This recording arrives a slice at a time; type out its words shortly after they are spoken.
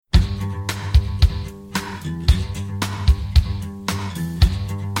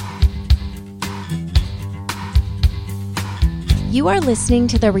You are listening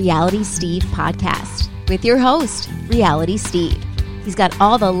to the Reality Steve podcast with your host, Reality Steve. He's got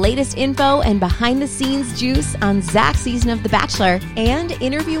all the latest info and behind-the-scenes juice on Zach's season of The Bachelor and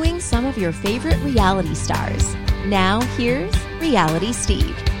interviewing some of your favorite reality stars. Now, here's Reality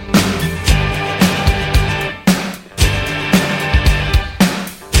Steve.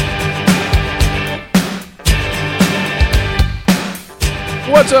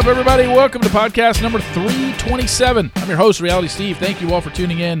 What's up, everybody? Welcome to podcast number 327. I'm your host, Reality Steve. Thank you all for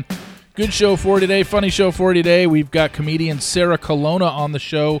tuning in. Good show for you today. Funny show for you today. We've got comedian Sarah Colonna on the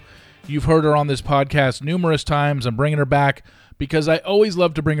show. You've heard her on this podcast numerous times. I'm bringing her back because I always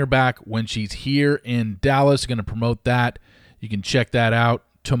love to bring her back when she's here in Dallas. Going to promote that. You can check that out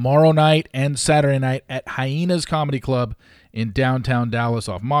tomorrow night and Saturday night at Hyenas Comedy Club in downtown Dallas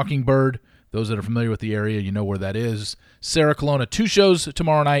off Mockingbird. Those that are familiar with the area, you know where that is. Sarah Colonna, 2 shows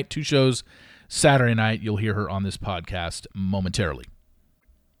tomorrow night, 2 shows Saturday night. You'll hear her on this podcast momentarily.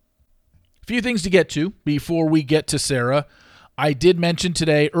 A few things to get to before we get to Sarah. I did mention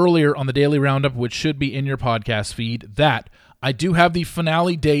today earlier on the Daily Roundup, which should be in your podcast feed, that I do have the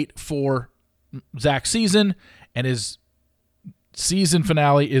finale date for Zach's season, and his season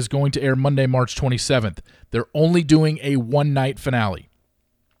finale is going to air Monday, March 27th. They're only doing a one-night finale.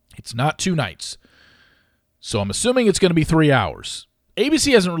 It's not 2 nights. So I'm assuming it's going to be 3 hours.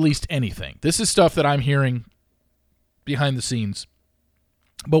 ABC hasn't released anything. This is stuff that I'm hearing behind the scenes.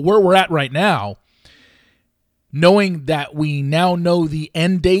 But where we're at right now, knowing that we now know the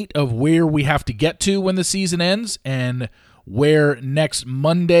end date of where we have to get to when the season ends and where next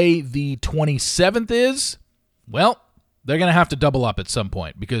Monday the 27th is, well, they're going to have to double up at some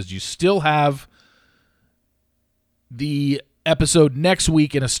point because you still have the episode next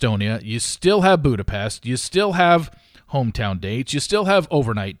week in Estonia. You still have Budapest. You still have hometown dates. You still have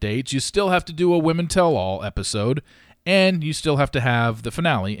overnight dates. You still have to do a Women Tell All episode. And you still have to have the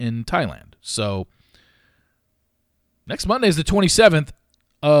finale in Thailand. So next Monday is the 27th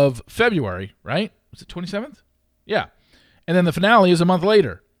of February, right? Was it 27th? Yeah. And then the finale is a month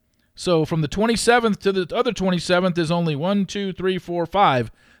later. So from the 27th to the other 27th is only 1, 2, 3, 4,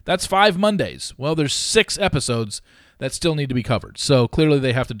 5. That's 5 Mondays. Well, there's 6 episodes that still need to be covered. So clearly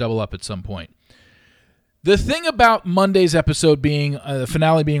they have to double up at some point. The thing about Monday's episode being, the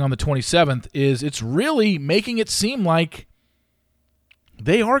finale being on the 27th, is it's really making it seem like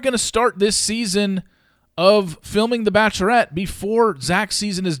they are going to start this season of filming The Bachelorette before Zach's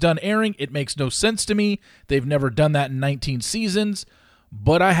season is done airing. It makes no sense to me. They've never done that in 19 seasons.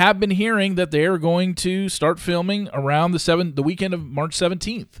 But I have been hearing that they are going to start filming around the weekend of March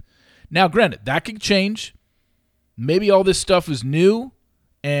 17th. Now, granted, that could change. Maybe all this stuff is new,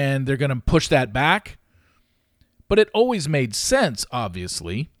 and they're going to push that back. But it always made sense,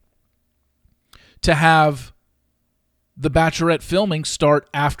 obviously, to have The Bachelorette filming start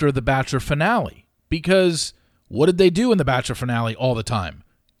after The Bachelor finale. Because what did they do in The Bachelor finale all the time?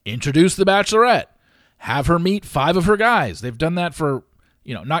 Introduce The Bachelorette. Have her meet 5 of her guys. They've done that for,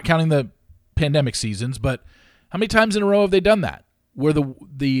 not counting the pandemic seasons, but how many times in a row have they done that? Where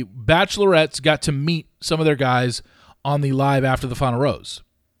the Bachelorettes got to meet some of their guys on the live after the final rose.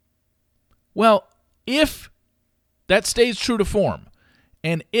 Well, if that stays true to form,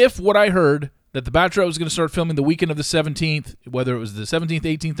 and if what I heard, that the Bachelorette was going to start filming the weekend of the 17th, whether it was the 17th,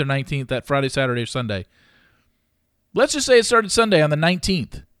 18th, or 19th, that Friday, Saturday, or Sunday, let's just say it started Sunday on the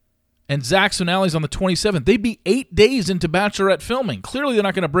 19th, and Zach's finale's on the 27th, they'd be 8 days into Bachelorette filming. Clearly they're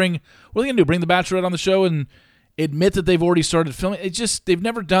not going to what are they going to do, bring the Bachelorette on the show and admit that they've already started filming? They've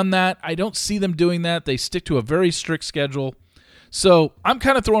never done that. I don't see them doing that. They stick to a very strict schedule. So I'm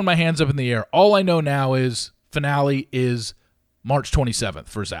kind of throwing my hands up in the air. All I know now is finale is March 27th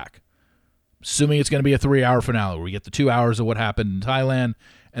for Zach. Assuming it's going to be a 3-hour finale where we get the 2 hours of what happened in Thailand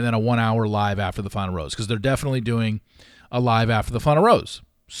and then a 1-hour live after the final rose, because they're definitely doing a live after the final rose.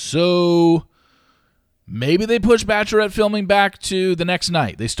 So maybe they push Bachelorette filming back to the next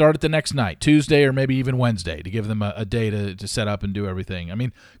night. They start it the next night, Tuesday or maybe even Wednesday, to give them a day to set up and do everything. I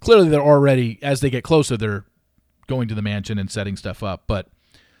mean, clearly they're already, as they get closer, they're going to the mansion and setting stuff up. But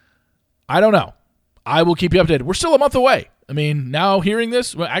I don't know. I will keep you updated. We're still a month away. I mean, now hearing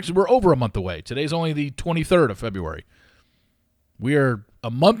this, actually, we're over a month away. Today's only the 23rd of February. We are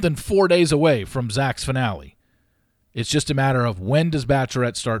a month and 4 days away from Zach's finale. It's just a matter of when does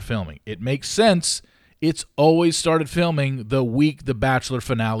Bachelorette start filming. It makes sense. It's always started filming the week the Bachelor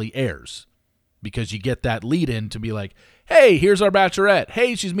finale airs, because you get that lead in to be like, hey, here's our Bachelorette.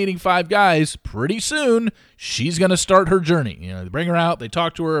 Hey, she's meeting 5 guys. Pretty soon, she's going to start her journey. They bring her out. They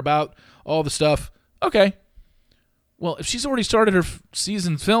talk to her about all the stuff. Okay. Well, if she's already started her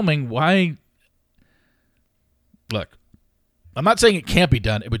season filming, why? Look, I'm not saying it can't be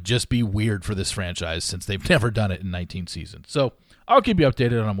done. It would just be weird for this franchise since they've never done it in 19 seasons. So I'll keep you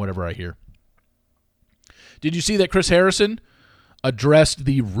updated on whatever I hear. Did you see that Chris Harrison addressed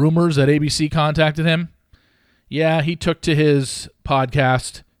the rumors that ABC contacted him? Yeah, he took to his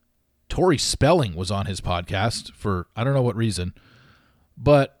podcast. Tori Spelling was on his podcast for I don't know what reason.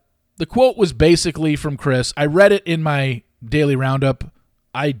 But the quote was basically from Chris. I read it in my daily roundup.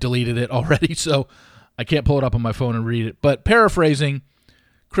 I deleted it already, so I can't pull it up on my phone and read it. But paraphrasing,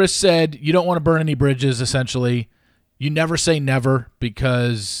 Chris said, you don't want to burn any bridges, essentially. You never say never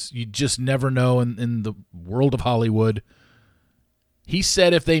because you just never know in the world of Hollywood. He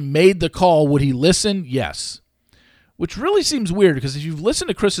said if they made the call, would he listen? Yes. Which really seems weird because if you've listened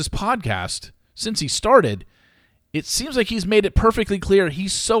to Chris's podcast since he started, it seems like he's made it perfectly clear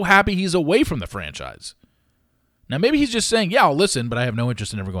he's so happy he's away from the franchise. Now, maybe he's just saying, yeah, I'll listen, but I have no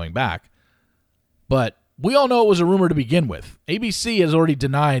interest in ever going back. But we all know it was a rumor to begin with. ABC has already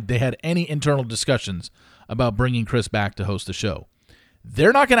denied they had any internal discussions about bringing Chris back to host the show.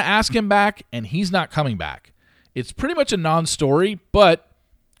 They're not going to ask him back, and he's not coming back. It's pretty much a non-story, but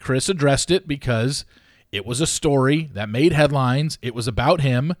Chris addressed it because it was a story that made headlines. It was about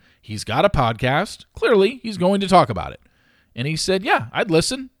him. He's got a podcast. Clearly, he's going to talk about it. And he said, yeah, I'd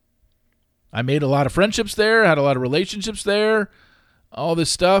listen. I made a lot of friendships there, had a lot of relationships there, all this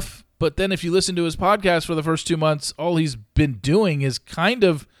stuff. But then if you listen to his podcast for the first 2 months, all he's been doing is kind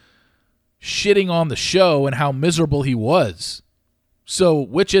of shitting on the show and how miserable he was. So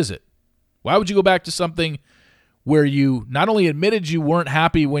which is it? Why would you go back to something where you not only admitted you weren't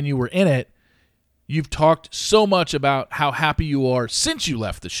happy when you were in it, you've talked so much about how happy you are since you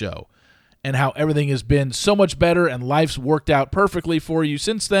left the show and how everything has been so much better and life's worked out perfectly for you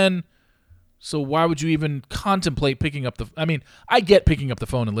since then. So why would you even contemplate picking up I get picking up the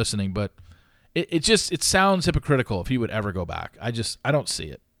phone and listening, but it sounds hypocritical if he would ever go back. I don't see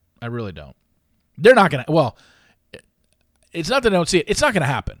it. I really don't. They're not going to, well, it's not that I don't see it. It's not going to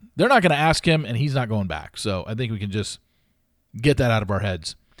happen. They're not going to ask him, and he's not going back. So I think we can just get that out of our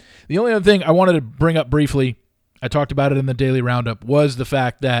heads. The only other thing I wanted to bring up briefly, I talked about it in the Daily Roundup, was the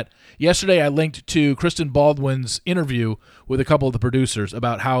fact that yesterday I linked to Kristen Baldwin's interview with a couple of the producers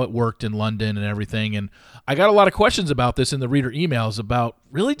about how it worked in London and everything. And I got a lot of questions about this in the reader emails about,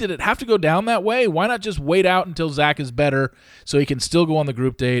 really, did it have to go down that way? Why not just wait out until Zach is better so he can still go on the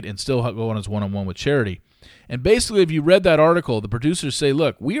group date and still go on his one-on-one with Charity? And basically, if you read that article, the producers say,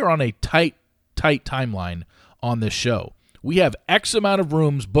 look, we are on a tight timeline on this show. We have X amount of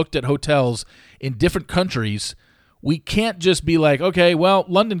rooms booked at hotels in different countries. We can't just be like, okay, well,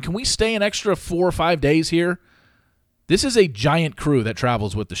 London, can we stay an extra 4 or 5 days here? This is a giant crew that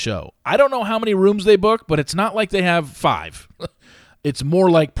travels with the show. I don't know how many rooms they book, but it's not like they have 5. It's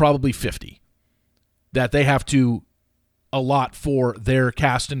more like probably 50 that they have to allot for their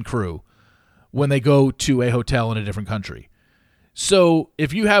cast and crew when they go to a hotel in a different country. So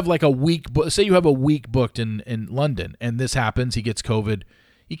if you have like a week, say you have a week booked in London and this happens, he gets COVID,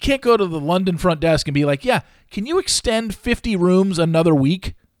 you can't go to the London front desk and be like, yeah, can you extend 50 rooms another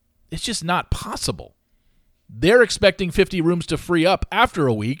week? It's just not possible. They're expecting 50 rooms to free up after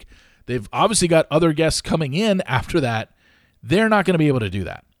a week. They've obviously got other guests coming in after that. They're not going to be able to do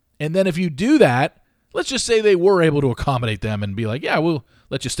that. And then if you do that, let's just say they were able to accommodate them and be like, yeah, we'll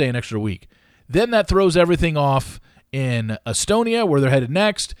let you stay an extra week. Then that throws everything off in Estonia, where they're headed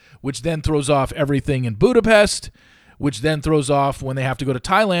next, which then throws off everything in Budapest, which then throws off when they have to go to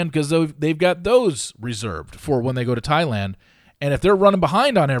Thailand because they've got those reserved for when they go to Thailand. And if they're running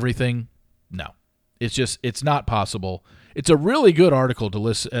behind on everything, no. It's not possible. It's a really good article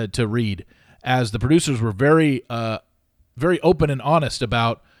to read, as the producers were very open and honest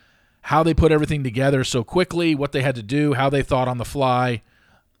about how they put everything together so quickly, what they had to do, how they thought on the fly.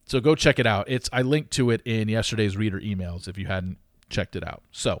 So go check it out. I linked to it in yesterday's reader emails if you hadn't checked it out.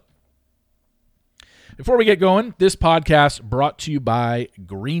 So before we get going, this podcast brought to you by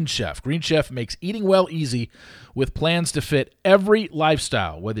Green Chef. Green Chef makes eating well easy with plans to fit every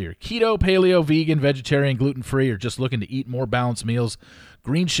lifestyle. Whether you're keto, paleo, vegan, vegetarian, gluten-free, or just looking to eat more balanced meals,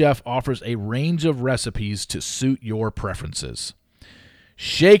 Green Chef offers a range of recipes to suit your preferences.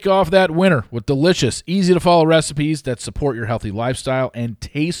 Shake off that winter with delicious, easy-to-follow recipes that support your healthy lifestyle and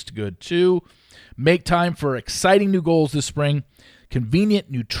taste good, too. Make time for exciting new goals this spring. Convenient,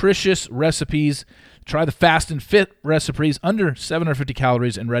 nutritious recipes. Try the Fast and Fit recipes under 750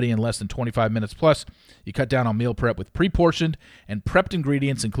 calories and ready in less than 25 minutes. Plus, you cut down on meal prep with pre-portioned and prepped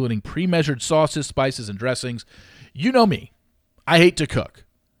ingredients, including pre-measured sauces, spices, and dressings. You know me. I hate to cook.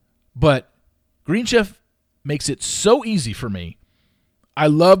 But Green Chef makes it so easy for me. I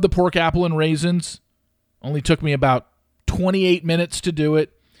love the pork apple and raisins. Only took me about 28 minutes to do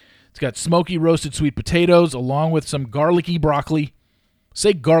it. It's got smoky roasted sweet potatoes along with some garlicky broccoli.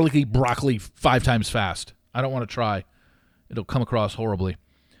 Say garlicky broccoli 5 times fast. I don't want to try. It'll come across horribly.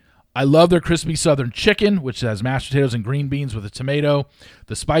 I love their crispy southern chicken, which has mashed potatoes and green beans with a tomato.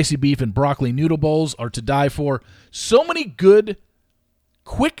 The spicy beef and broccoli noodle bowls are to die for. So many good,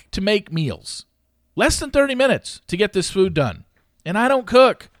 quick-to-make meals. Less than 30 minutes to get this food done. And I don't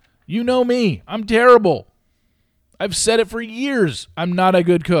cook. You know me. I'm terrible. I've said it for years. I'm not a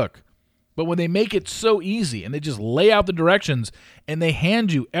good cook. But when they make it so easy and they just lay out the directions and they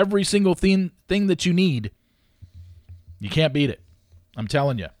hand you every single thing that you need, you can't beat it. I'm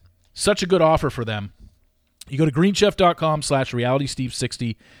telling you. Such a good offer for them. You go to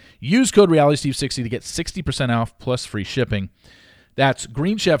greenchef.com/realitysteve60. Use code realitysteve60 to get 60% off plus free shipping. That's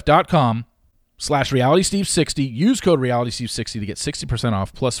greenchef.com/realitysteve60. Use code realitysteve60 to get 60%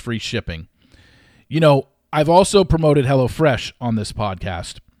 off plus free shipping. You know, I've also promoted HelloFresh on this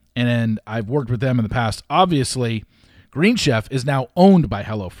podcast, and I've worked with them in the past. Obviously, Green Chef is now owned by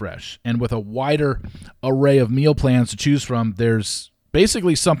HelloFresh, and with a wider array of meal plans to choose from, there's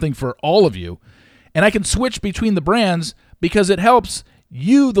basically something for all of you. And I can switch between the brands because it helps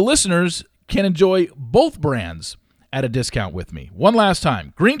you, the listeners, can enjoy both brands at a discount with me. One last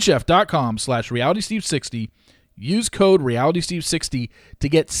time, greenchef.com/realitysteve60. Use code realitysteve60 to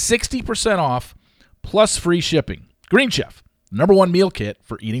get 60% off plus free shipping. Green Chef, #1 meal kit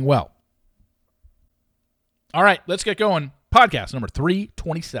for eating well. All right, let's get going. Podcast number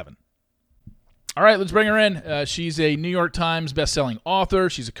 327. All right, let's bring her in. She's a New York Times bestselling author.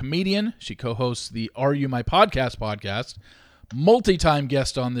 She's a comedian. She co-hosts the Are You My podcast. Multi-time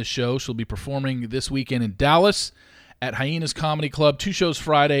guest on this show. She'll be performing this weekend in Dallas at Hyenas Comedy Club. 2 shows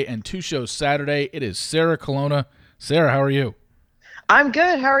Friday and 2 shows Saturday. It is Sarah Colonna. Sarah, how are you? I'm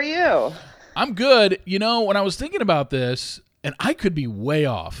good. How are you? I'm good. You know, when I was thinking about this, and I could be way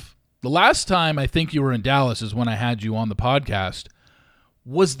off, the last time I think you were in Dallas is when I had you on the podcast.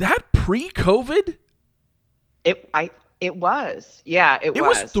 Was that pre-COVID? It was. Yeah, it was. It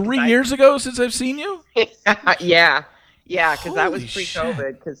was 3 years ago since I've seen you? Yeah, because that was Holy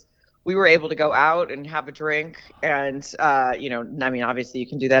pre-COVID, because we were able to go out and have a drink, and, I mean, obviously you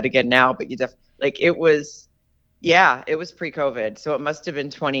can do that again now, but it was pre-COVID, so it must have been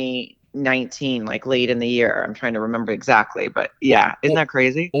 2019, like late in the year. I'm trying to remember exactly, but yeah, isn't that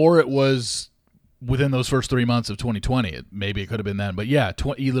crazy? Or it was within those first 3 months of 2020. Maybe it could have been then. But yeah,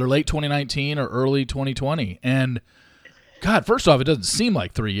 either late 2019 or early 2020. And God, first off, it doesn't seem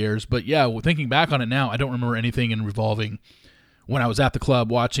like 3 years. But yeah, thinking back on it now, I don't remember anything involving when I was at the club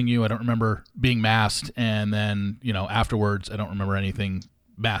watching you. I don't remember being masked. And then, afterwards, I don't remember anything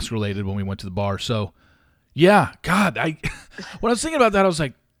mask related when we went to the bar. So yeah, God, when I was thinking about that, I was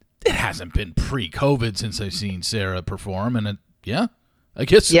like, it hasn't been pre-COVID since I've seen Sarah perform. And I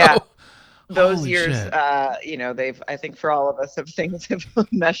guess yeah. So. Those Holy years, shit. I think for all of us, things have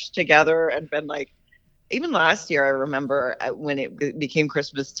meshed together and been like, even last year, I remember when it became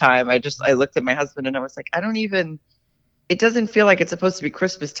Christmas time, I looked at my husband and I was like, it doesn't feel like it's supposed to be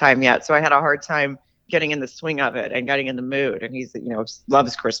Christmas time yet. So I had a hard time getting in the swing of it and getting in the mood. And he's,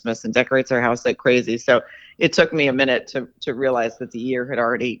 loves Christmas and decorates our house like crazy. So it took me a minute to realize that the year had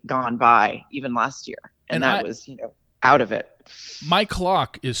already gone by, even last year. And that was, out of it. My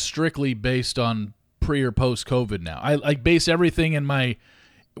clock is strictly based on pre or post COVID now. I base everything in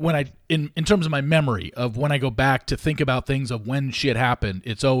terms of my memory of when I go back to think about things of when shit happened.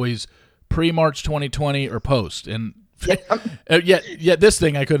 It's always pre-March 2020 or post. And yet this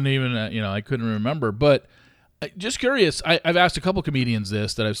thing I couldn't even I couldn't remember. But just curious, I've asked a couple comedians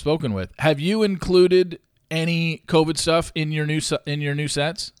this that I've spoken with. Have you included any COVID stuff in your new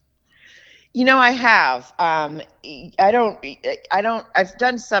sets? I have. I've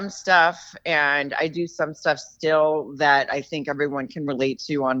done some stuff, and I do some stuff still that I think everyone can relate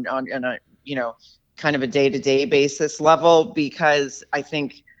to on a, kind of a day-to-day basis level, because I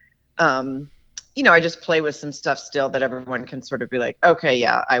think, I just play with some stuff still that everyone can sort of be like, okay,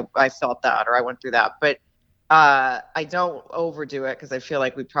 yeah, I felt that, or I went through that. But I don't overdo it, because I feel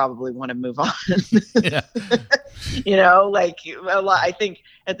like we probably want to move on. Yeah. I think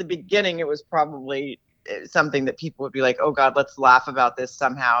at the beginning it was probably something that people would be like, oh God, let's laugh about this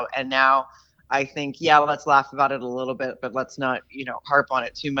somehow. And now I think, yeah, let's laugh about it a little bit, but let's not, harp on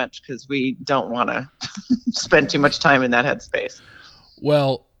it too much, because we don't want to spend too much time in that headspace.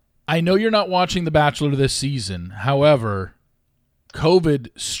 Well, I know you're not watching The Bachelor this season. However, COVID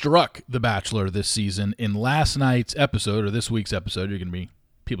struck The Bachelor this season in last night's episode, or this week's episode.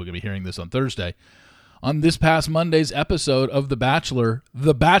 People are gonna be hearing this on Thursday. On this past Monday's episode of The Bachelor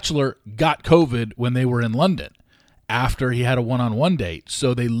got COVID when they were in London. after he had a one-on-one date.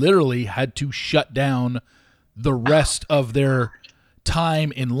 So they literally had to shut down the rest of their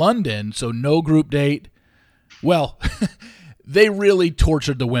time in London. So no group date. Well, they really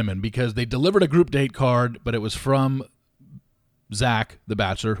tortured the women because they delivered a group date card, but it was from Zach, the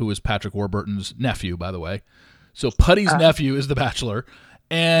Bachelor, who is Patrick Warburton's nephew, by the way. So Putty's nephew is the Bachelor.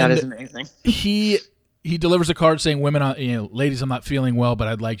 And that is amazing. He delivers a card saying, "Women, ladies, I'm not feeling well, but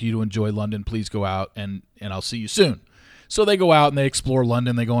I'd like you to enjoy London. Please go out, and I'll see you soon." So they go out and they explore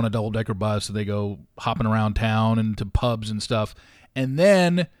London. They go on a double-decker bus. And they go hopping around town and to pubs and stuff. And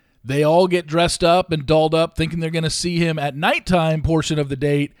then they all get dressed up and dolled up, thinking they're going to see him at nighttime portion of the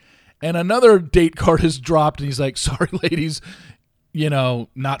date. And another date card is dropped, and he's like, "Sorry, ladies,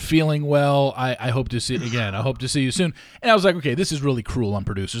 not feeling well. I hope to see it again. I hope to see you soon." And I was like, okay, this is really cruel on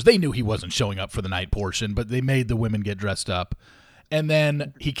producers. They knew he wasn't showing up for the night portion, but they made the women get dressed up. And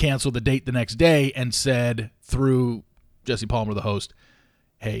then he canceled the date the next day and said through Jesse Palmer, the host,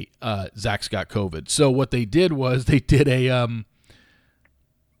 "Hey, Zach's got COVID." So what they did was they did a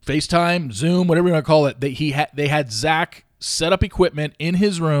FaceTime, Zoom, whatever you want to call it. They had Zach set up equipment in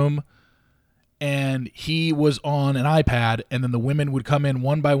his room, and he was on an iPad, and then the women would come in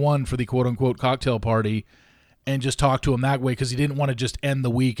one by one for the quote-unquote cocktail party and just talk to him that way because he didn't want to just end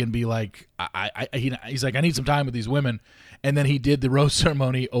the week and be like, he's like, "I need some time with these women." And then he did the rose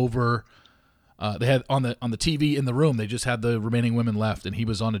ceremony over, they had on the TV in the room, they just had the remaining women left, and he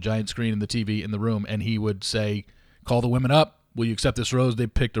was on a giant screen in the TV in the room, and he would say, "Call the women up. Will you accept this rose?" They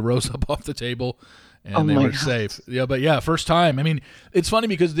picked a rose up off the table, and they were safe. Yeah, but yeah, first time. I mean, it's funny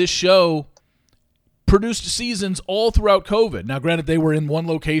because this show produced seasons all throughout COVID. Now, granted, they were in one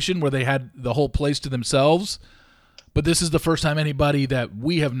location where they had the whole place to themselves, but this is the first time anybody that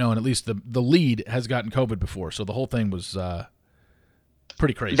we have known, at least the lead, has gotten COVID before. So the whole thing was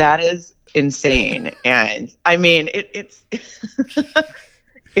pretty crazy. That is insane. And I mean, it's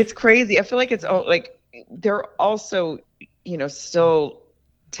it's crazy. I feel like it's like they're also, still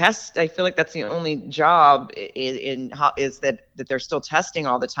test. I feel like that's the only job is that they're still testing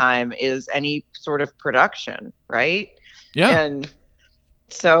all the time is any sort of production, right? Yeah. And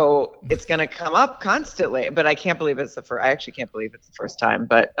so it's going to come up constantly, but I can't believe it's I actually can't believe it's the first time,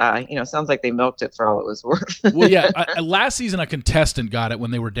 but sounds like they milked it for all it was worth. Well, yeah. Last season, a contestant got it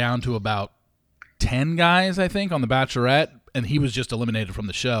when they were down to about 10 guys, I think, on The Bachelorette, and he was just eliminated from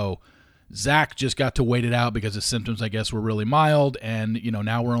the show. Zach just got to wait it out because his symptoms, I guess, were really mild. And,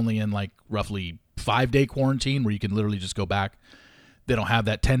 now we're only in like roughly 5-day quarantine where you can literally just go back. They don't have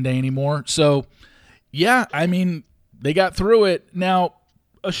that 10-day anymore. So, yeah, I mean, they got through it. Now,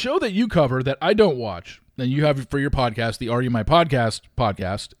 a show that you cover that I don't watch, and you have for your podcast, the Are You My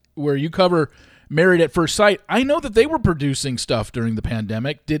podcast, where you cover Married at First Sight. I know that they were producing stuff during the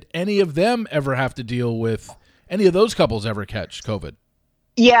pandemic. Did any of them ever have to deal with, any of those couples ever catch COVID?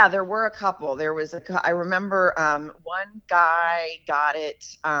 Yeah, there were a couple. There was I remember one guy got it,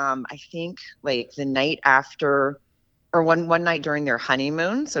 I think like the night after, or one night during their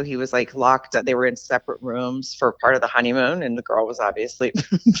honeymoon. So he was like locked up. They were in separate rooms for part of the honeymoon, and the girl was obviously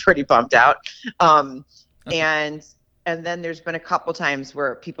pretty bummed out. And then there's been a couple times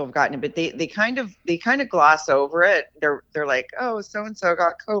where people have gotten it, but they kind of gloss over it. They're like, "Oh, so and so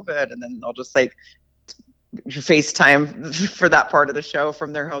got COVID," and then they'll just like FaceTime for that part of the show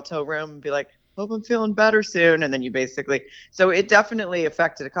from their hotel room and be like, "Hope I'm feeling better soon." And then you basically, so it definitely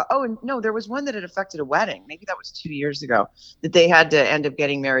affected and no, there was one that had affected a wedding. Maybe that was 2 years ago that they had to end up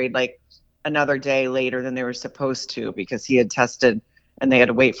getting married like another day later than they were supposed to because he had tested and they had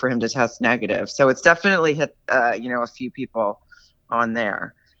to wait for him to test negative. So it's definitely hit, a few people on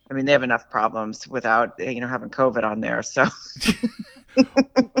there. I mean, they have enough problems without, having COVID on there. So.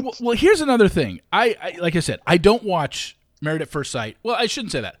 Well, here's another thing. I like I said, I don't watch Married at First Sight. Well, I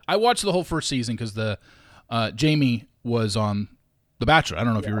shouldn't say that. I watched the whole first season because Jamie was on The Bachelor. I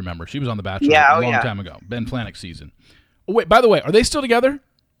don't know if you remember. She was on The Bachelor a long time ago. Ben Flajnik's season. Oh, wait, by the way, are they still together?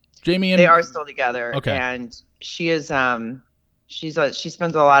 Jamie and they are still together. Okay. And she is she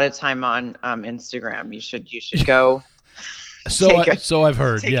spends a lot of time on Instagram. You should go. So I've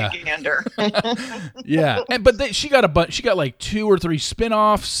heard. Take a gander. Yeah, but she got like 2 or 3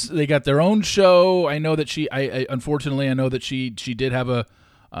 spinoffs. They got their own show. I know that unfortunately I know that she did have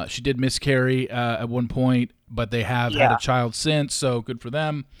she did miscarry at one point, but they have had a child since. So good for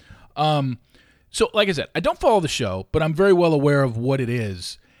them. So like I said, I don't follow the show, but I'm very well aware of what it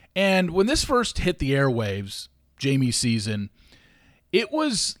is. And when this first hit the airwaves, Jamie's season, it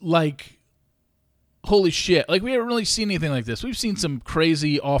was like, holy shit. Like, we haven't really seen anything like this. We've seen some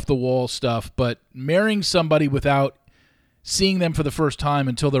crazy off-the-wall stuff, but marrying somebody without seeing them for the first time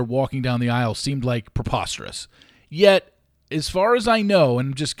until they're walking down the aisle seemed like preposterous. Yet, as far as I know,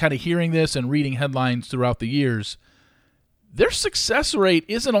 and just kind of hearing this and reading headlines throughout the years, their success rate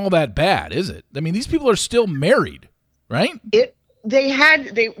isn't all that bad, is it? I mean, these people are still married, right?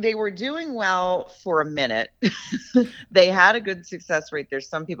 They were doing well for a minute. They had a good success rate. There's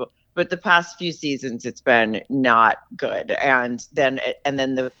some people, but the past few seasons it's been not good. And then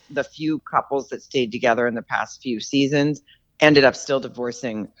the few couples that stayed together in the past few seasons ended up still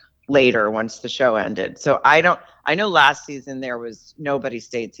divorcing later once the show ended. So I know last season there was nobody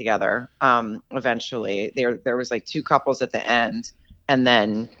stayed together. Eventually there was like two couples at the end, and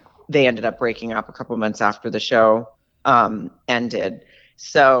then they ended up breaking up a couple months after the show ended.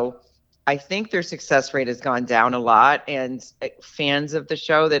 So I think their success rate has gone down a lot, and fans of the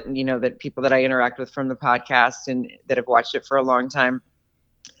show that people that I interact with from the podcast and that have watched it for a long time,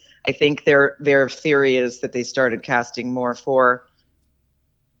 I think their theory is that they started casting more for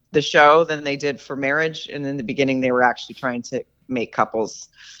the show than they did for marriage. And in the beginning they were actually trying to make couples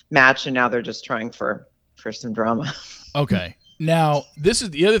match, and now they're just trying for some drama. Okay. Now, this is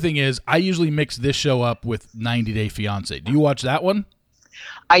the other thing is I usually mix this show up with 90 Day Fiance. Do you watch that one?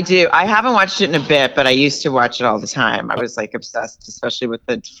 I do. I haven't watched it in a bit, but I used to watch it all the time. I was like obsessed, especially with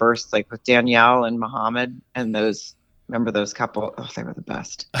the first, like with Danielle and Muhammad and remember those couple? Oh, they were the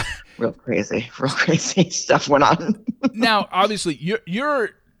best. Real crazy stuff went on. Now, obviously, you're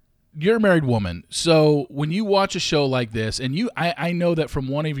a married woman. So when you watch a show like this, and I know that from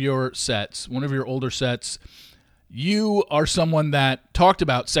one of your older sets, you are someone that talked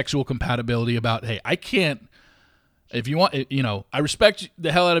about sexual compatibility, about, hey, I can't, if you want, I respect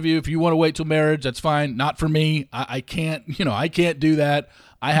the hell out of you. If you want to wait till marriage, that's fine. Not for me. I can't, I can't do that.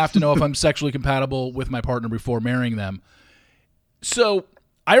 I have to know if I'm sexually compatible with my partner before marrying them. So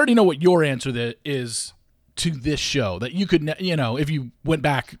I already know what your answer is to this show, that you could, if you went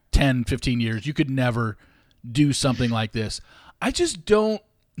back 10, 15 years, you could never do something like this. I just don't.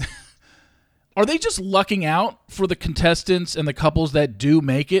 Are they just lucking out for the contestants and the couples that do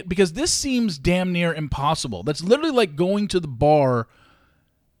make it? Because this seems damn near impossible. That's literally like going to the bar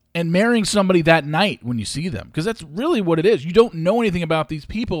and marrying somebody that night when you see them. Because that's really what it is. You don't know anything about these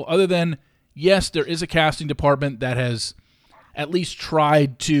people other than, yes, there is a casting department that has at least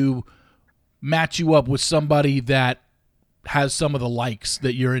tried to match you up with somebody that has some of the likes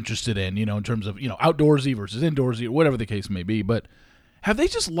that you're interested in, in terms of, outdoorsy versus indoorsy, or whatever the case may be. But have they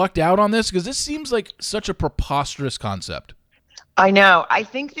just lucked out on this? Because this seems like such a preposterous concept. I know. I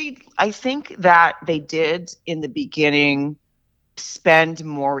think that they did in the beginning spend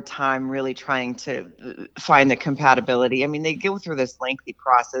more time really trying to find the compatibility. I mean, they go through this lengthy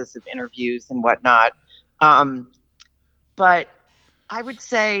process of interviews and whatnot. But I would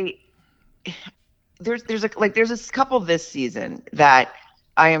say there's a couple this season that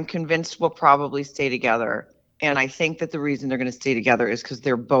I am convinced will probably stay together. And I think that the reason they're going to stay together is because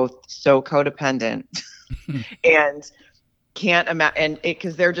they're both so codependent and can't imagine, and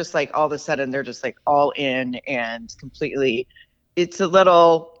because they're just like, all of a sudden they're just like all in and completely, it's a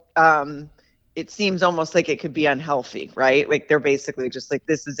little, it seems almost like it could be unhealthy, right? Like they're basically just like,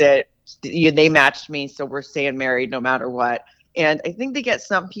 this is it. They matched me, so we're staying married no matter what. And I think they get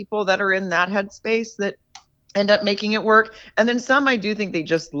some people that are in that headspace that end up making it work. And then some, I do think they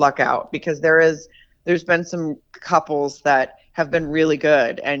just luck out, because there's been some couples that have been really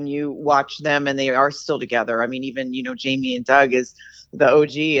good, and you watch them and they are still together. I mean, even, Jamie and Doug is the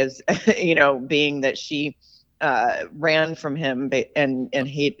OG, is, being that she ran from him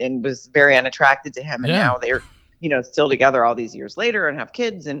and was very unattracted to him. And now they're, still together all these years later and have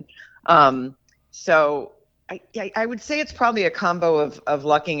kids. And so I would say it's probably a combo of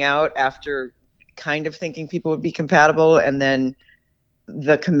lucking out after kind of thinking people would be compatible, and then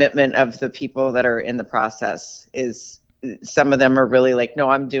the commitment of the people that are in the process is, some of them are really like, no,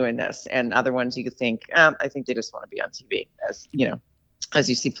 I'm doing this. And other ones you could think, I think they just want to be on TV, as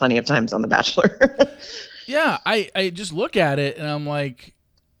you see plenty of times on The Bachelor. Yeah. I just look at it and I'm like,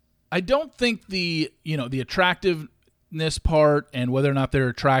 I don't think the attractiveness part and whether or not they're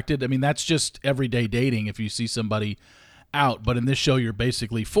attracted, I mean, that's just everyday dating if you see somebody out. But in this show, you're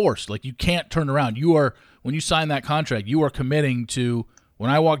basically forced. Like, you can't turn around. When you sign that contract, you are committing to, when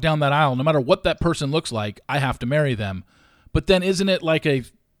I walk down that aisle, no matter what that person looks like, I have to marry them. But then isn't it like a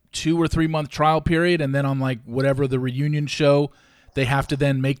 2 or 3 month trial period? And then on like whatever the reunion show, they have to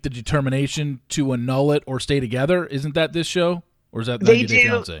then make the determination to annul it or stay together. Isn't that this show? Or is that 90 Day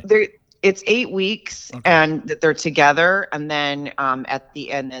Fiancé? It's 8 weeks, okay, and that they're together. And then at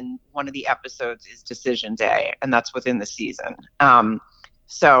the end, then one of the episodes is Decision Day, and that's within the season.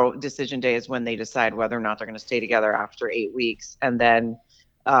 So Decision Day is when they decide whether or not they're going to stay together after 8 weeks. And then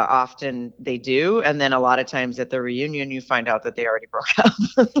often they do, and then a lot of times at the reunion you find out that they already broke up.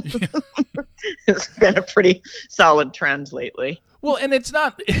 It's been a pretty solid trend lately. Well, and it's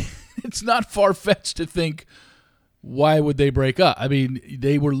not far-fetched to think, why would they break up? I mean,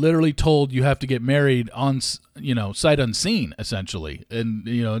 they were literally told you have to get married on, sight unseen, essentially, and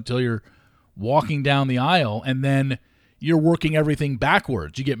until you're walking down the aisle, and then you're working everything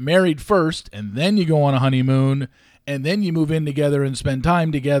backwards. You get married first, and then you go on a honeymoon, and then you move in together and spend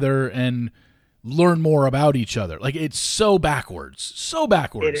time together and learn more about each other. Like, it's so backwards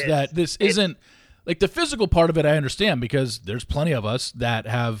that this isn't like the physical part of it. I understand, because there's plenty of us that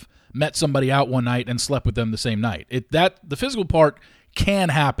have met somebody out one night and slept with them the same night. The physical part can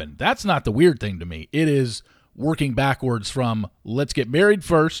happen. That's not the weird thing to me. It is working backwards from, let's get married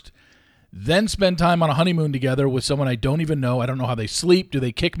first, then spend time on a honeymoon together with someone I don't even know. I don't know how they sleep. Do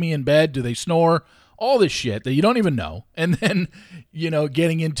they kick me in bed? Do they snore? All this shit that you don't even know. And then,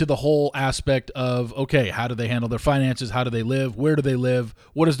 getting into the whole aspect of, okay, how do they handle their finances? How do they live? Where do they live?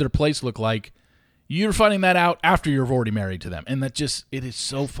 What does their place look like? You're finding that out after you're already married to them. And it is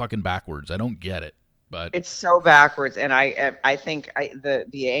so fucking backwards. I don't get it. But it's so backwards. And I think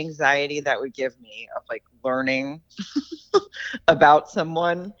the anxiety that would give me of like learning about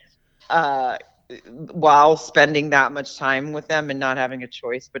someone, while spending that much time with them and not having a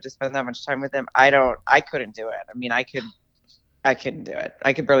choice but to spend that much time with them, I couldn't do it. I mean, I couldn't do it.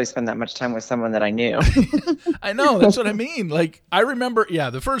 I could barely spend that much time with someone that I knew. I know, that's what I mean. Like, I remember,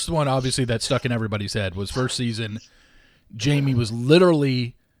 the first one obviously that stuck in everybody's head was first season. Jamie was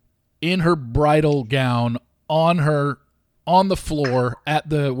literally in her bridal gown on the floor at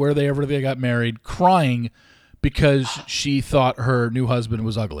wherever they got married, crying because she thought her new husband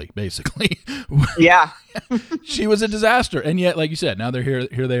was ugly, basically. Yeah. She was a disaster. And yet, like you said, now they're here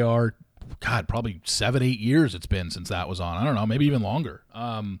they are. God, probably 7-8 years it's been since that was on. I don't know, maybe even longer.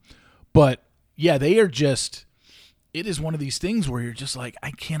 But yeah, they are just, it is one of these things where you're just like, I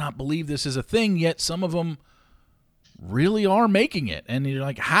cannot believe this is a thing, yet some of them really are making it. And you're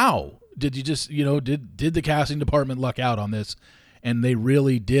like, how? Did you just, did the casting department luck out on this? And they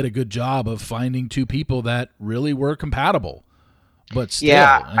really did a good job of finding two people that really were compatible. But still,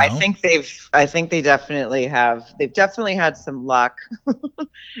 I think they definitely have. They've definitely had some luck,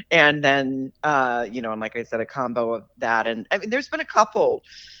 and then and like I said, a combo of that. And I mean, there's been a couple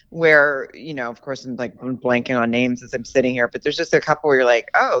where of course, I'm blanking on names as I'm sitting here, but there's just a couple where you're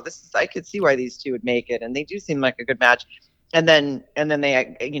like, oh, I could see why these two would make it, and they do seem like a good match. And then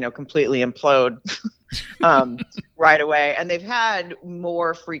they completely implode right away. And they've had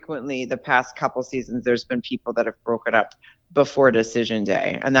more frequently the past couple seasons. There's been people that have broken up before decision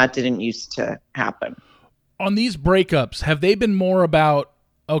day, and that didn't used to happen. On these breakups, have they been more about,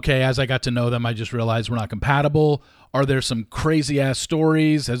 okay, as I got to know them, I just realized we're not compatible? Are there some crazy ass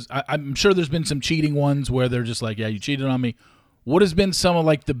stories? I'm sure there's been some cheating ones where they're just like, yeah, you cheated on me. What has been some of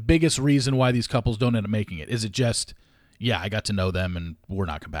like the biggest reason why these couples don't end up making it? Is it just, yeah, I got to know them and we're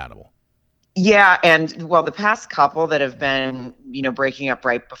not compatible? Yeah, and well, the past couple that have been, breaking up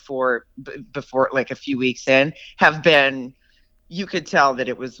right before like a few weeks in have been, you could tell that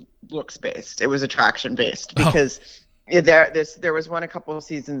it was looks based, it was attraction based, because there was one a couple of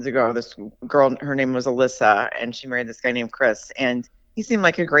seasons ago. This girl, her name was Alyssa, and she married this guy named Chris, and he seemed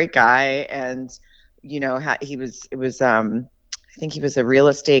like a great guy, and I think he was a real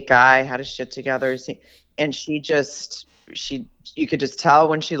estate guy, had his shit together, and you could just tell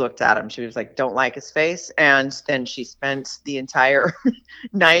when she looked at him, she was like, don't like his face. And then she spent the entire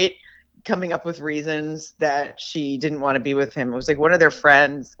night coming up with reasons that she didn't want to be with him. It was like one of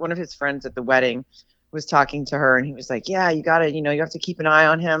his friends at the wedding was talking to her, and he was like, yeah, you gotta, you have to keep an eye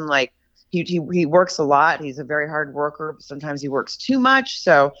on him. Like he works a lot. He's a very hard worker, but sometimes he works too much.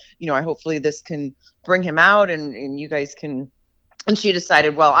 So, hopefully this can bring him out and you guys can. And she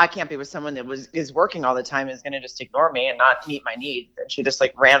decided, well, I can't be with someone that is working all the time, is going to just ignore me and not meet my needs. And she just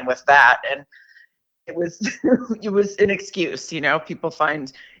like ran with that. And it was an excuse, people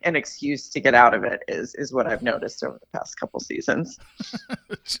find an excuse to get out of it is what I've noticed over the past couple seasons.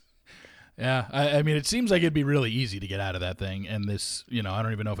 Yeah. I mean, it seems like it'd be really easy to get out of that thing. And this, I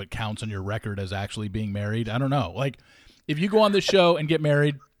don't even know if it counts on your record as actually being married. I don't know. Like if you go on this show and get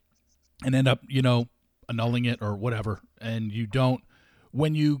married and end up, annulling it or whatever, and you don't,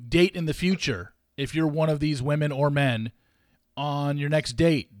 when you date in the future, if you're one of these women or men on your next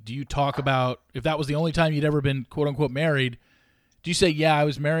date, do you talk about, if that was the only time you'd ever been quote unquote married, do you say, yeah, I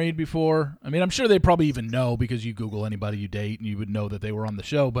was married before? I mean, I'm sure they probably even know because you Google anybody you date and you would know that they were on the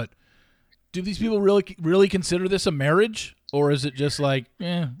show, but do these people really consider this a marriage, or is it just like,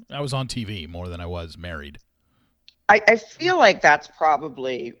 I was on TV more than I was married? I feel like that's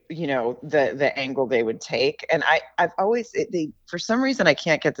probably, the angle they would take. And I've always, for some reason, I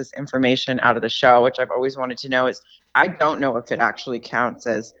can't get this information out of the show, which I've always wanted to know is I don't know if it actually counts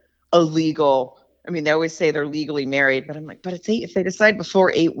as a legal. I mean, they always say they're legally married, but I'm like, but if they decide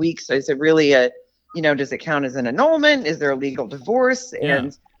before 8 weeks, is it really does it count as an annulment? Is there a legal divorce? Yeah.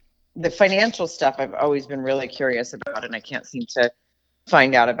 And the financial stuff I've always been really curious about, and I can't seem to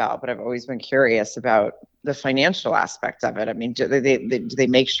find out about, but I've always been curious about the financial aspect of it. I mean, do they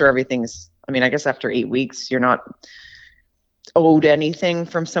make sure everything's, I mean, I guess after 8 weeks, you're not owed anything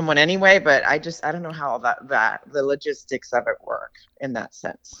from someone anyway, but I don't know how that the logistics of it work in that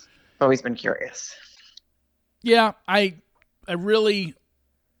sense. I've always been curious. Yeah, I really,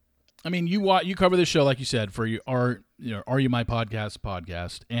 I mean, you cover this show, like you said, for Are You My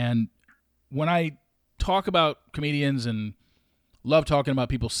podcast, and when I talk about comedians and love talking about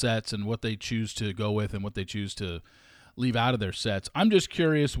people's sets and what they choose to go with and what they choose to leave out of their sets, I'm just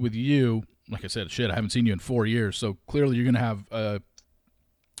curious with you. Like I said, I haven't seen you in 4 years, so clearly you're going to have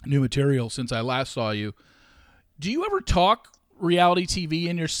new material since I last saw you. Do you ever talk reality TV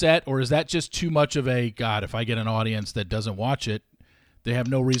in your set, or is that just too much of a, God, if I get an audience that doesn't watch it, they have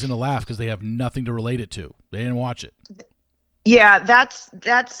no reason to laugh because they have nothing to relate it to. They didn't watch it. Yeah,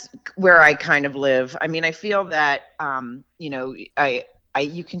 that's where I kind of live. I mean, I feel that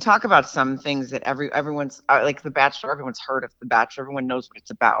you can talk about some things that everyone's like The Bachelor. Everyone's heard of The Bachelor. Everyone knows what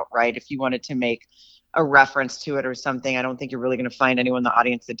it's about, right? If you wanted to make a reference to it or something, I don't think you're really going to find anyone in the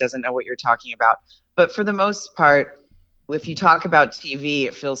audience that doesn't know what you're talking about. But for the most part, if you talk about TV,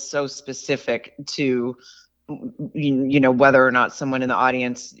 it feels so specific to whether or not someone in the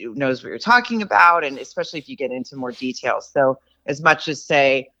audience knows what you're talking about, and especially if you get into more details. So as much as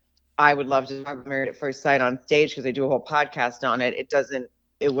say, I would love to talk Married at First Sight on stage because they do a whole podcast on it,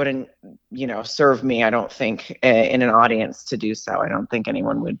 it wouldn't, serve me, I don't think, in an audience to do so. I don't think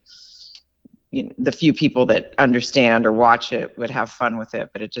anyone would, the few people that understand or watch it would have fun with it,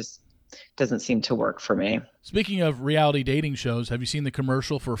 but it just doesn't seem to work for me. Speaking of reality dating shows, have you seen the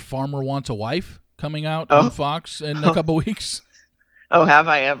commercial for Farmer Wants a Wife coming out on Fox in a couple weeks? Oh, have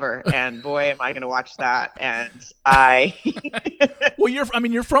I ever? And boy, am I going to watch that. And I... Well,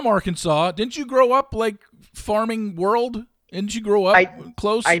 you're from Arkansas. Didn't you grow up like farming world? Didn't you grow up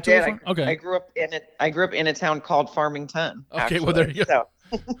close? I did. Okay. I grew up in a town called Farmington. Okay, actually. well there you go.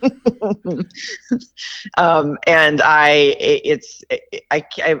 And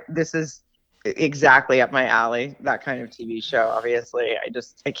this is exactly up my alley, that kind of TV show. Obviously,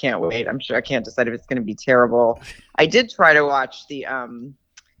 I can't wait. I'm sure I can't decide if it's going to be terrible. I did try to watch the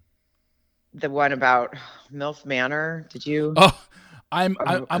one about MILF Manor. Did you? Oh, I'm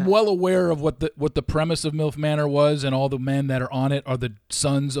well aware of what the premise of MILF Manor was, and all the men that are on it are the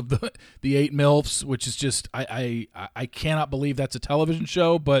sons of the 8 MILFs, which is just I cannot believe that's a television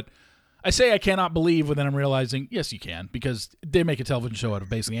show. But I say I cannot believe, but then I'm realizing yes, you can, because they make a television show out of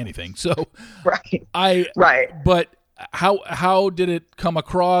basically anything. So right. But how did it come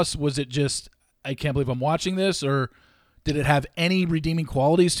across? Was it just I can't believe I'm watching this, or did it have any redeeming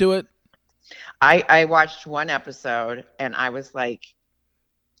qualities to it? I watched one episode and I was like,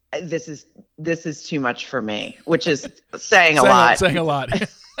 this is too much for me, which is saying a lot. Saying a lot.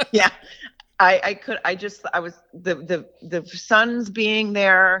 Yeah. I was the sons being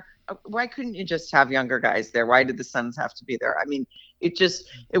there. Why couldn't you just have younger guys there? Why did the sons have to be there? I mean, it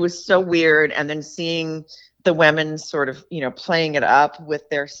was so weird. And then seeing the women sort of, playing it up with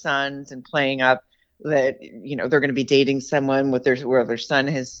their sons and playing up that, they're going to be dating someone where their son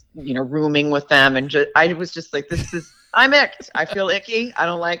is, rooming with them. And I was just like, I'm icked. I feel icky. I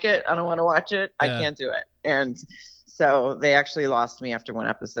don't like it. I don't want to watch it. Yeah. I can't do it. And so they actually lost me after one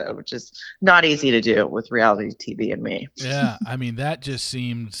episode, which is not easy to do with reality TV and me. Yeah. I mean, that just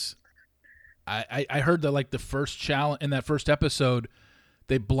seems, I heard that like the first challenge in that first episode,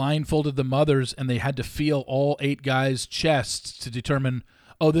 they blindfolded the mothers and they had to feel all 8 guys' chests to determine,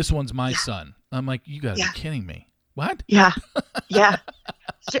 oh, this one's my son. I'm like, you gotta be kidding me. What? Yeah. Yeah.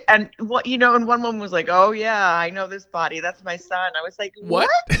 And what, and one woman was like, oh yeah, I know this body. That's my son. I was like, what?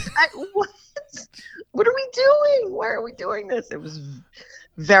 What are we doing? Why are we doing this? It was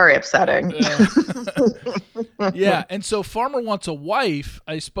very upsetting. Yeah. And so Farmer Wants a Wife,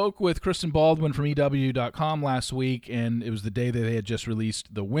 I spoke with Kristen Baldwin from EW.com last week, and it was the day that they had just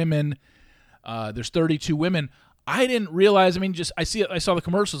released the women. There's 32 women. I didn't realize, I saw the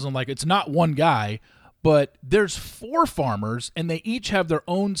commercials and I'm like, it's not one guy, but there's 4 farmers and they each have their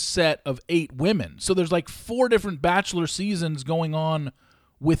own set of 8 women. So there's like 4 different Bachelor seasons going on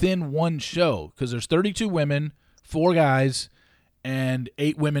within one show, because there's 32 women, 4 guys, and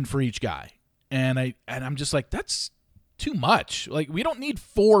 8 women for each guy. and I'm just like, that's too much. Like, we don't need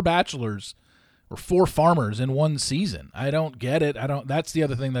 4 bachelors or 4 farmers in one season. I don't get it. That's the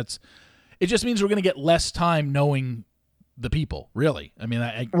other thing it just means we're going to get less time knowing the people, really. I mean,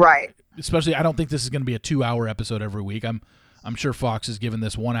 right. Especially, I don't think this is going to be a 2-hour episode every week. I'm sure Fox has given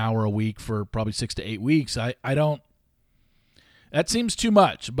this 1 hour a week for probably 6 to 8 weeks. That seems too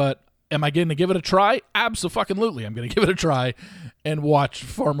much, but am I going to give it a try? Absolutely. I'm going to give it a try and watch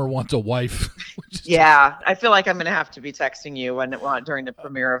Farmer Wants a Wife. Yeah, I feel like I'm going to have to be texting you during the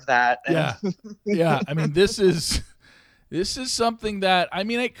premiere of that. Yeah. Yeah. I mean, this is something that, I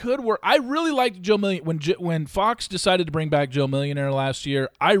mean, it could work. I really liked Joe Millionaire. When Fox decided to bring back Joe Millionaire last year,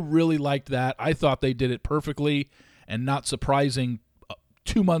 I really liked that. I thought they did it perfectly, and not surprising,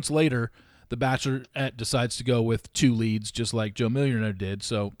 2 months later, The Bachelorette decides to go with 2 leads, just like Joe Millionaire did.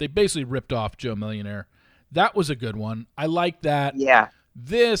 So they basically ripped off Joe Millionaire. That was a good one. I like that. Yeah.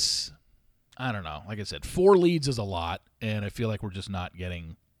 This, I don't know. Like I said, 4 leads is a lot, and I feel like we're just not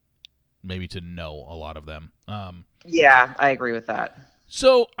getting maybe to know a lot of them. Yeah, I agree with that.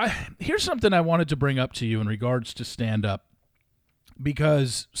 So here's something I wanted to bring up to you in regards to stand-up,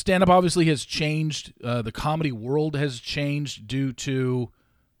 because stand-up obviously has changed. The comedy world has changed due to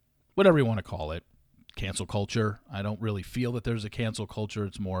whatever you want to call it, cancel culture. I don't really feel that there's a cancel culture.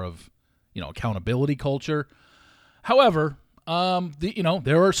 It's more of, accountability culture. However,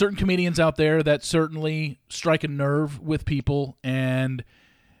 there are certain comedians out there that certainly strike a nerve with people, and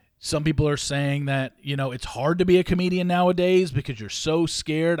some people are saying that, it's hard to be a comedian nowadays because you're so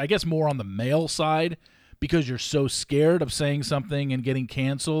scared. I guess more on the male side, because you're so scared of saying something and getting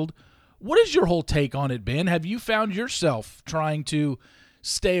canceled. What is your whole take on it, Ben? Have you found yourself trying to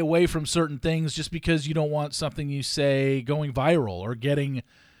stay away from certain things just because you don't want something you say going viral or getting,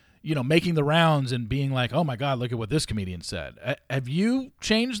 making the rounds and being like, oh my God, look at what this comedian said? Have you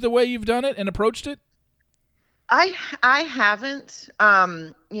changed the way you've done it and approached it? I haven't,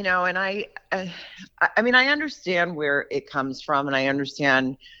 and I mean, I understand where it comes from, and I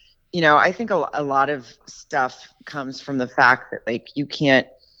understand, I think a lot of stuff comes from the fact that, like, you can't,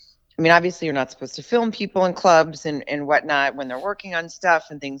 I mean, obviously you're not supposed to film people in clubs and whatnot when they're working on stuff,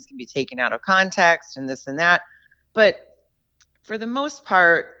 and things can be taken out of context and this and that. But for the most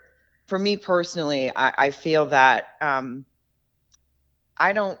part, for me personally, I feel that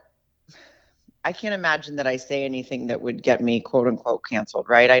I can't imagine that I say anything that would get me quote unquote canceled,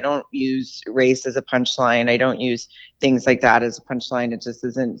 right? I don't use race as a punchline. I don't use things like that as a punchline. It just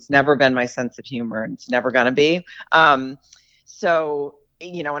isn't, it's never been my sense of humor, and it's never going to be. So,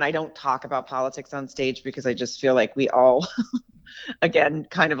 and I don't talk about politics on stage because I just feel like we all, again,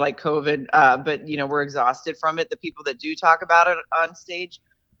 kind of like COVID, but, we're exhausted from it. The people that do talk about it on stage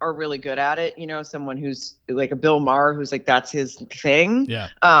are really good at it. Someone who's like a Bill Maher, who's like, that's his thing. Yeah.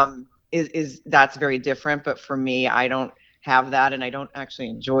 Is that's very different. But for me, I don't have that, and I don't actually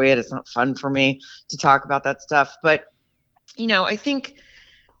enjoy it. It's not fun for me to talk about that stuff. But, I think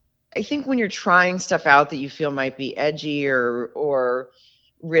when you're trying stuff out that you feel might be edgy or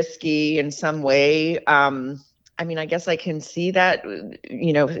risky in some way, I mean, I guess I can see that,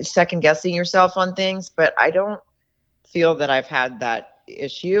 second guessing yourself on things, but I don't feel that I've had that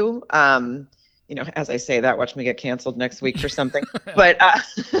issue. As I say that, watch me get canceled next week for something. But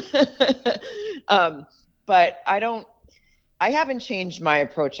but I haven't changed my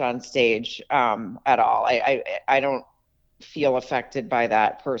approach on stage at all. I don't feel affected by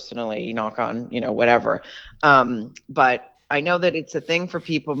that personally, knock on, whatever. But I know that it's a thing for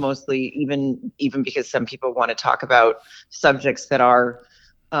people, mostly even because some people want to talk about subjects that are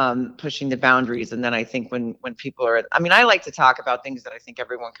pushing the boundaries. And then I think when people are, I mean, I like to talk about things that I think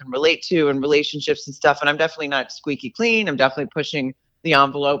everyone can relate to, and relationships and stuff. And I'm definitely not squeaky clean. I'm definitely pushing the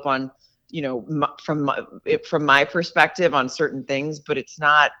envelope on, from my perspective on certain things, but it's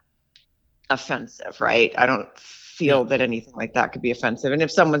not offensive, right? I don't feel that anything like that could be offensive. And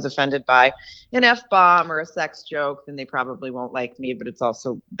if someone's offended by an F-bomb or a sex joke, then they probably won't like me, but it's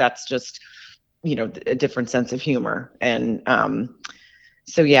also, that's just, a different sense of humor. And,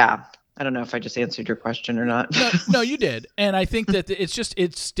 so yeah, I don't know if I just answered your question or not. No, you did. And I think that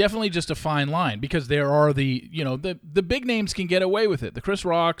it's definitely just a fine line, because there are the big names can get away with it. The Chris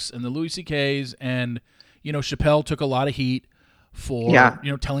Rocks and the Louis C.K.'s, and, Chappelle took a lot of heat for,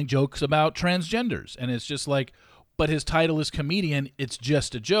 telling jokes about transgenders. And it's just like, but his title is comedian, it's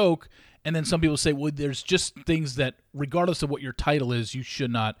just a joke. And then some people say, well, there's just things that regardless of what your title is, you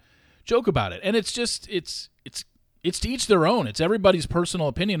should not joke about it. And it's just, it's to each their own. It's everybody's personal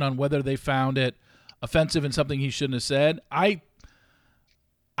opinion on whether they found it offensive and something he shouldn't have said. I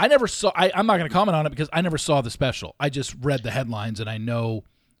never saw, I'm not going to comment on it because I never saw the special. I just read the headlines, and I know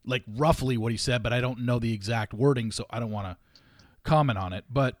like roughly what he said, but I don't know the exact wording, so I don't want to comment on it.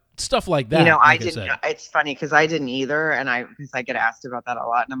 But stuff like that. I didn't. It's funny because I didn't either, and because I get asked about that a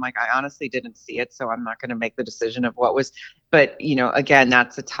lot, and I'm like, I honestly didn't see it, so I'm not going to make the decision of what was. But again,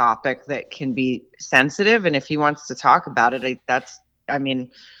 that's a topic that can be sensitive, and if he wants to talk about it,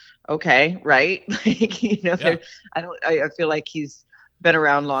 okay, right? Like, Yeah. I feel like he's been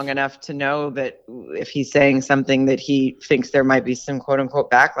around long enough to know that if he's saying something that he thinks there might be some quote unquote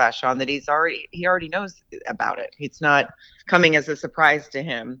backlash on, that he already knows about it. It's not coming as a surprise to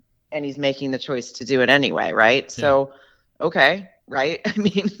him, and he's making the choice to do it anyway, right? Yeah. So, okay, right? I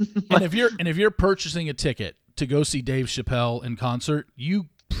mean, and if you're purchasing a ticket to go see Dave Chappelle in concert, you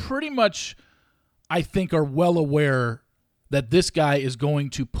pretty much, I think, are well aware that this guy is going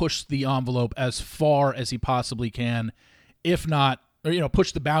to push the envelope as far as he possibly can, if not, or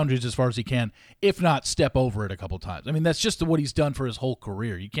push the boundaries as far as he can, if not step over it a couple times. I mean, that's just what he's done for his whole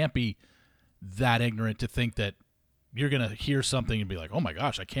career. You can't be that ignorant to think that you're going to hear something and be like, oh my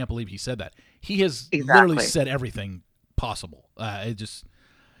gosh, I can't believe he said that. He has literally said everything possible. It just,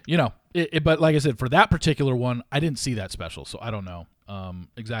 but like I said, for that particular one, I didn't see that special, so I don't know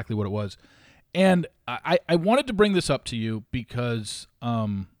exactly what it was. And I wanted to bring this up to you because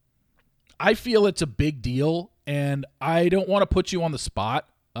I feel it's a big deal, and I don't want to put you on the spot,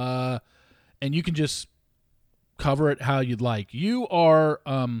 and you can just cover it how you'd like. You are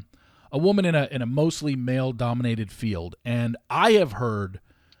a woman in a mostly male-dominated field, and I have heard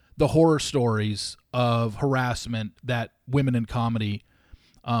the horror stories of harassment that women in comedy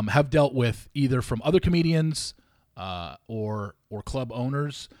have dealt with, either from other comedians or club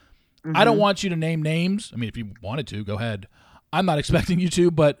owners. Mm-hmm. I don't want you to name names. I mean, if you wanted to, go ahead. I'm not expecting you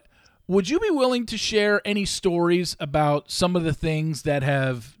to, but would you be willing to share any stories about some of the things that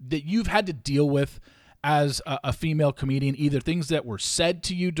you've had to deal with as a female comedian, either things that were said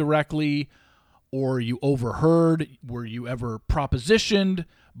to you directly or you overheard? Were you ever propositioned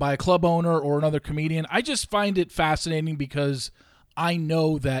by a club owner or another comedian? I just find it fascinating because I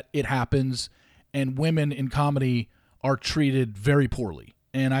know that it happens and women in comedy are treated very poorly.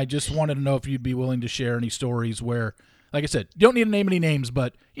 And I just wanted to know if you'd be willing to share any stories where, like I said, you don't need to name any names,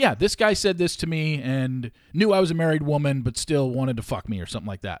 but yeah, this guy said this to me and knew I was a married woman, but still wanted to fuck me or something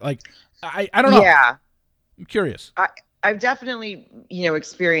like that. Like, I don't know. Yeah. I'm curious. I've definitely,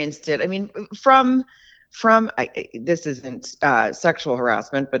 experienced it. I mean, this isn't sexual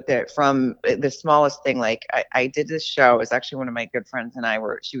harassment, but from the smallest thing, like I did this show. It was actually one of my good friends and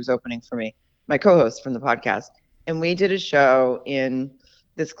she was opening for me, my co-host from the podcast. And we did a show in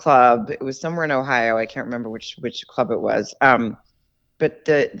this club. It was somewhere in Ohio. I can't remember which club it was. But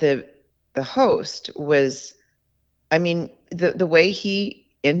the host was, I mean, the way he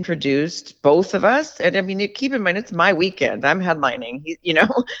introduced both of us, and I mean, keep in mind, it's my weekend. I'm headlining,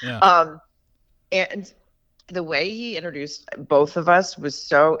 Yeah. And the way he introduced both of us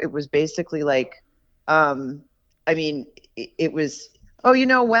it was basically like, I mean, it was,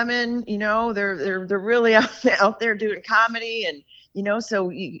 women, they're really out there doing comedy, and so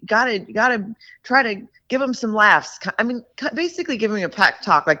you gotta try to give them some laughs. I mean, basically giving a pep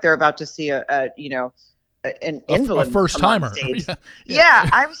talk like they're about to see an invalid, a first timer. Yeah.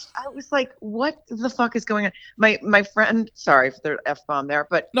 I was like, what the fuck is going on? My friend, sorry for the F-bomb there,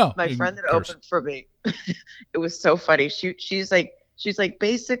 but no, my friend that opened for me, it was so funny. She's like,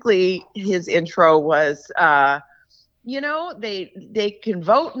 basically his intro was, they can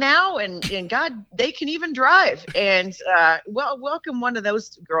vote now, and God, they can even drive. And welcome one of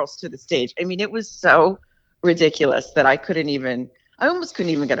those girls to the stage. I mean, it was so ridiculous that I almost couldn't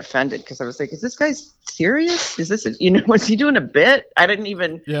even get offended, because I was like, is this guy serious? Is this was he doing a bit? I didn't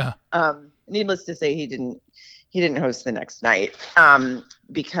even. Yeah. Needless to say, he didn't host the next night,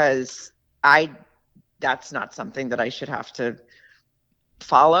 because that's not something that I should have to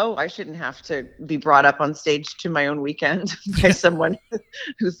follow. I shouldn't have to be brought up on stage to my own weekend by someone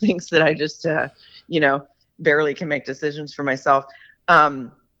who thinks that I just barely can make decisions for myself.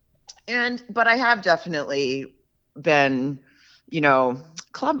 But I have definitely been,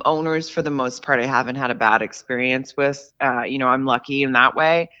 club owners for the most part I haven't had a bad experience with. I'm lucky in that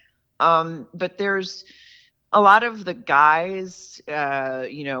way. But there's a lot of the guys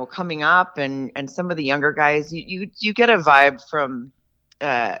coming up, and some of the younger guys, you get a vibe from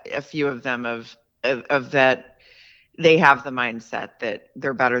a few of them of that they have the mindset that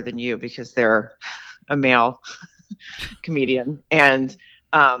they're better than you because they're a male comedian. And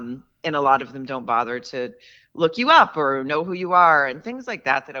And a lot of them don't bother to look you up or know who you are and things like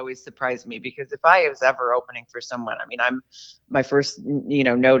that. That always surprised me, because if I was ever opening for someone, I mean, my first,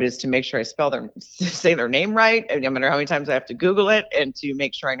 note is to make sure I say their name right. And no matter how many times I have to Google it, and to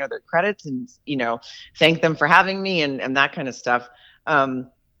make sure I know their credits, and, thank them for having me, and that kind of stuff.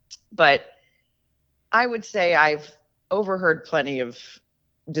 But I would say I've overheard plenty of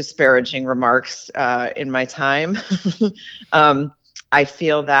disparaging remarks in my time. I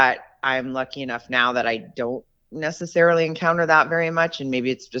feel that I'm lucky enough now that I don't necessarily encounter that very much. And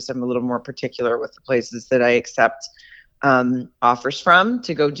maybe it's just I'm a little more particular with the places that I accept offers from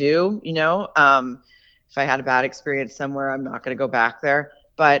to go do. If I had a bad experience somewhere, I'm not going to go back there.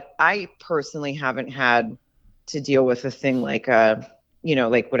 But I personally haven't had to deal with a thing like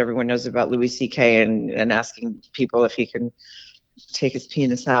like what everyone knows about Louis C.K. and asking people if he can take his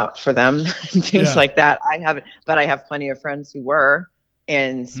penis out for them and things like that. I haven't, but I have plenty of friends who were,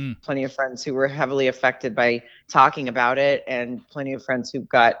 and plenty of friends who were heavily affected by talking about it, and plenty of friends who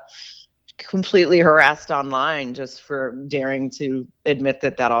got completely harassed online just for daring to admit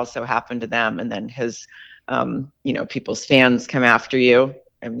that also happened to them. And then his, people's fans come after you.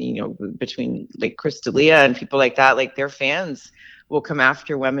 I mean, between like Chris D'Elia and people like that, like their fans will come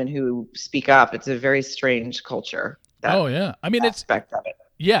after women who speak up. It's a very strange culture. Oh yeah, I mean, aspect of it.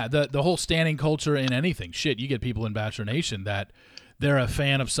 Yeah, the whole standing culture in anything. Shit, you get people in Bachelor Nation that they're a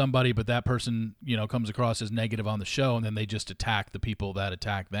fan of somebody, but that person, comes across as negative on the show, and then they just attack the people that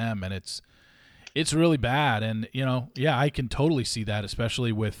attack them, and it's really bad. And I can totally see that,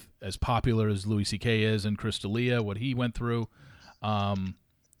 especially with as popular as Louis C.K. is and Chris D'Elia, what he went through.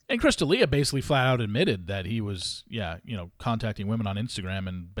 And Chris D'Elia basically flat out admitted that he was, contacting women on Instagram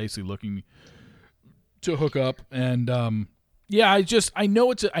and basically looking to hook up. And I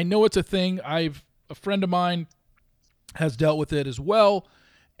know it's a thing. A friend of mine has dealt with it as well,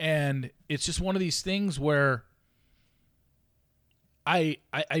 and it's just one of these things where I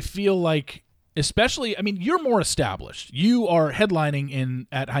feel like, especially, I mean, you're more established. You are headlining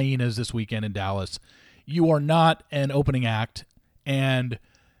at Hyenas this weekend in Dallas. You are not an opening act, and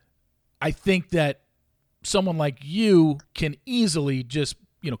I think that someone like you can easily just,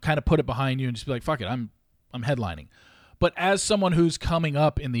 kind of put it behind you and just be like, fuck it, I'm headlining. But as someone who's coming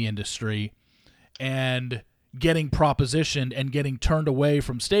up in the industry and getting propositioned and getting turned away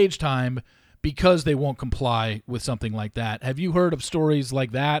from stage time because they won't comply with something like that, have you heard of stories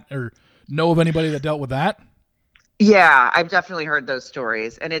like that or know of anybody that dealt with that? Yeah, I've definitely heard those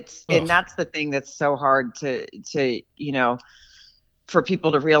stories. And and that's the thing that's so hard to for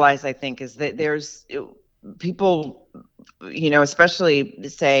people to realize, I think, is that there's people, especially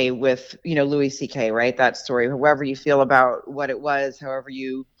say with, Louis C.K., right? That story, however you feel about what it was, however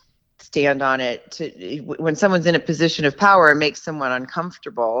you stand on it, when someone's in a position of power, it makes someone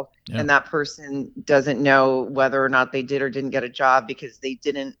uncomfortable. And that person doesn't know whether or not they did or didn't get a job because they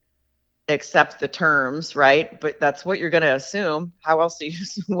didn't accept the terms, right? But that's what you're going to assume.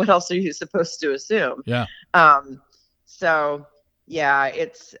 What else are you supposed to assume? Yeah. So yeah,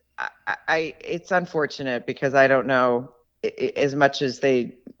 it's unfortunate, because I don't know, as much as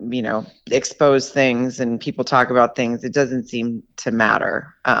they, expose things and people talk about things, it doesn't seem to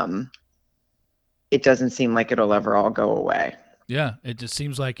matter. It doesn't seem like it'll ever all go away. Yeah, it just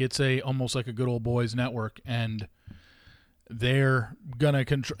seems like it's almost like a good old boys network, and they're gonna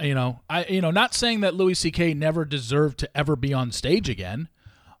control. Not saying that Louis C.K. never deserved to ever be on stage again,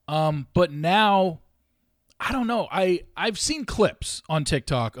 but now, I don't know. I've seen clips on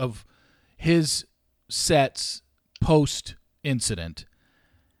TikTok of his sets post incident,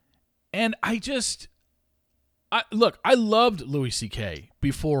 and I loved Louis C.K.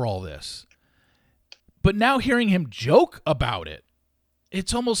 before all this, but now hearing him joke about it,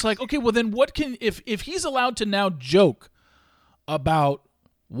 it's almost like, okay, well then if he's allowed to now joke about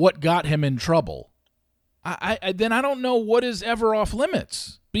what got him in trouble, then I don't know what is ever off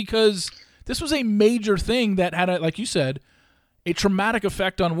limits, because this was a major thing that had, like you said, a traumatic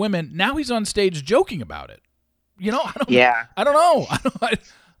effect on women. Now he's on stage joking about it. I don't know.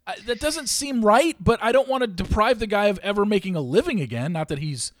 That doesn't seem right, but I don't want to deprive the guy of ever making a living again. Not that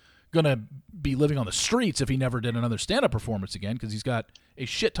he's going to be living on the streets if he never did another stand-up performance again, because he's got a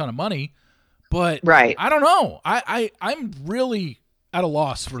shit ton of money. But right. I don't know. I'm really at a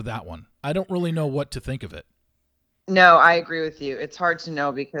loss for that one. I don't really know what to think of it. No, I agree with you. It's hard to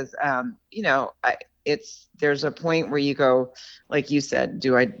know because, there's a point where you go, like you said,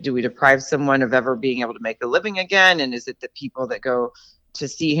 do we deprive someone of ever being able to make a living again? And is it the people that go to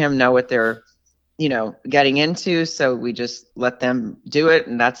see him know what they're, getting into? So we just let them do it,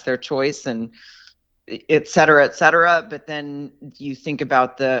 and that's their choice. And et cetera, et cetera. But then you think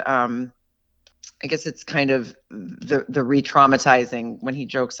about the, I guess it's kind of the re-traumatizing when he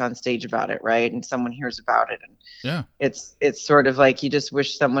jokes on stage about it, right? And someone hears about it, and Yeah. it's sort of like you just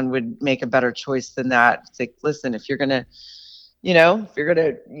wish someone would make a better choice than that. It's like, listen, if you're gonna, if you're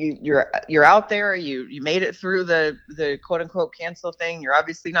gonna, you're out there, you made it through the quote unquote cancel thing. You're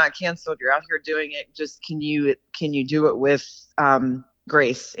obviously not canceled. You're out here doing it. Just can you do it with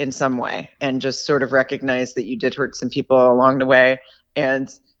grace in some way, and just sort of recognize that you did hurt some people along the way,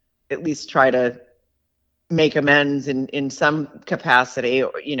 and at least try to make amends in some capacity,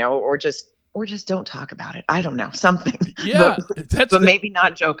 or just don't talk about it. I don't know, something. Yeah, but maybe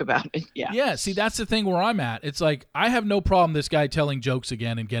not joke about it. Yeah. Yeah. See, that's the thing where I'm at. It's like, I have no problem this guy telling jokes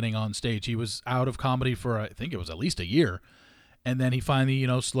again and getting on stage. He was out of comedy for, I think it was at least a year. And then he finally,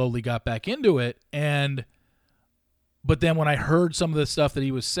 slowly got back into it. But then when I heard some of the stuff that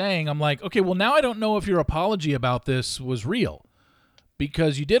he was saying, I'm like, okay, well, now I don't know if your apology about this was real.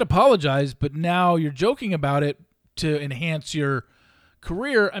 Because you did apologize, but now you're joking about it to enhance your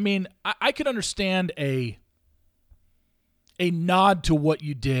career. I mean, I could understand a nod to what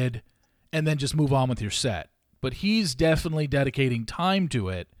you did and then just move on with your set. But he's definitely dedicating time to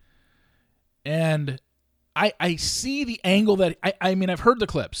it. And I see the angle that I mean, I've heard the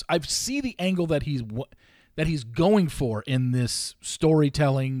clips. I see the angle that he's going for in this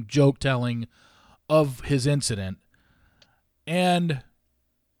storytelling, joke telling of his incident. And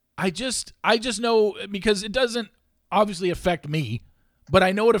I just know, because it doesn't obviously affect me, but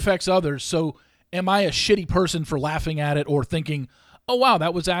I know it affects others. So am I a shitty person for laughing at it or thinking, oh, wow,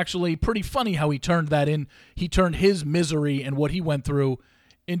 that was actually pretty funny how he turned that in. He turned his misery and what he went through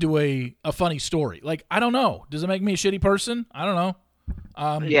into a funny story. Like, I don't know. Does it make me a shitty person? I don't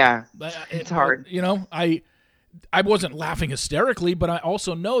know. Yeah, it's hard. I wasn't laughing hysterically, but I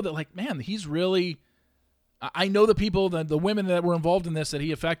also know that, like, man, he's really... I know the people, the women that were involved in this that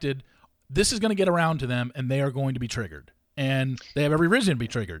he affected, this is going to get around to them, and they are going to be triggered. And they have every reason to be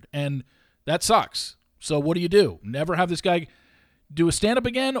triggered. And that sucks. So what do? Never have this guy do a stand-up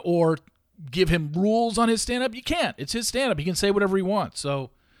again, or give him rules on his stand-up? You can't. It's his stand-up. He can say whatever he wants.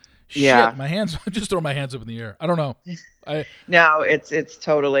 So, yeah. Shit, just throw my hands up in the air. I don't know. No, it's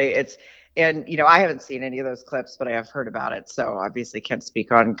totally, and, I haven't seen any of those clips, but I have heard about it. So obviously can't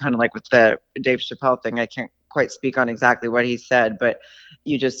speak on, kind of like with the Dave Chappelle thing. I can't quite speak on exactly what he said, but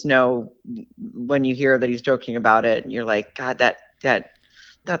you just know when you hear that he's joking about it, and you're like, God, that's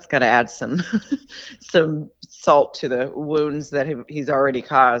got to add some salt to the wounds that he's already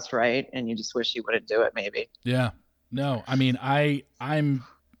caused, right? And you just wish he wouldn't do it, maybe. Yeah. No, I mean, I'm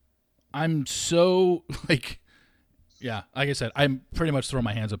so, like, yeah, like I said, I'm pretty much throwing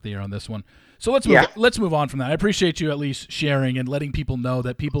my hands up in the air on this one. So let's move on from that. I appreciate you at least sharing and letting people know,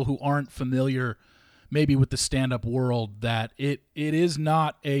 that people who aren't familiar maybe with the stand-up world, that it is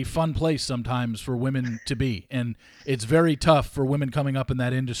not a fun place sometimes for women to be. And it's very tough for women coming up in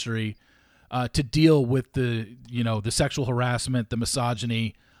that industry to deal with the sexual harassment, the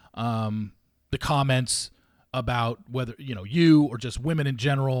misogyny, the comments about whether, you or just women in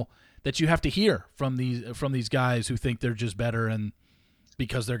general, that you have to hear from these guys who think they're just better and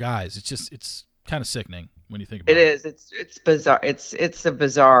because they're guys. It's kind of sickening when you think about it. It is. It's bizarre. It's a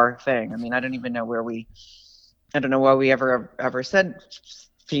bizarre thing. I mean, I don't even know I don't know why we ever said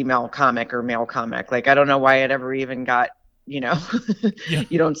female comic or male comic. Like, I don't know why it ever even got, yeah.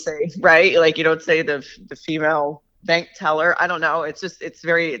 You don't say, right? Like, you don't say the female bank teller. I don't know. It's just,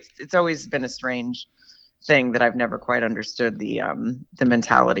 it's always been a strange thing that I've never quite understood the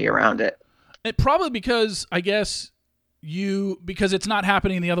mentality around it. It probably because, I guess, because it's not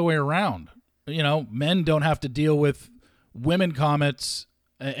happening the other way around. Men don't have to deal with women comments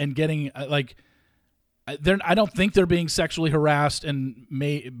and getting like, I don't think they're being sexually harassed and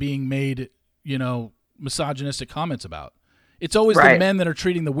being made, misogynistic comments about. It's always the men that are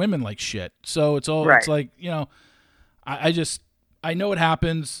treating the women like shit. So it's like, I know it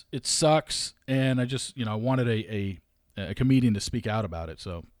happens. It sucks. And I just, I wanted a comedian to speak out about it.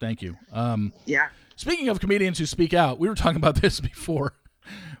 So thank you. Yeah. Speaking of comedians who speak out, we were talking about this before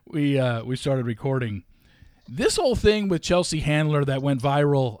we started recording. This whole thing with Chelsea Handler that went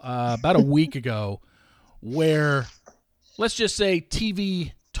viral about a week ago, where, let's just say,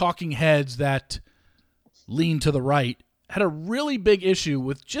 TV talking heads that lean to the right had a really big issue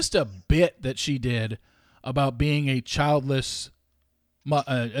with just a bit that she did about being a childless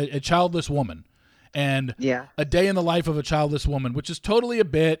woman, and a day in the life of a childless woman, which is totally a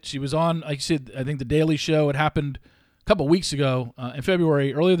bit. She was on, like I said, I think The Daily Show. It happened a couple weeks ago in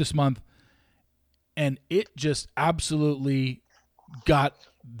February, earlier this month, and it just absolutely got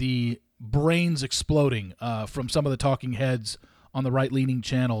the brains exploding from some of the talking heads on the right-leaning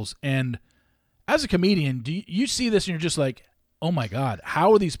channels. And as a comedian, do you see this and you're just like, oh my God,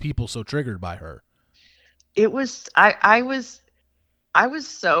 how are these people so triggered by her? It was, I was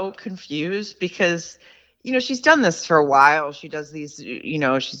so confused because, she's done this for a while. She does these,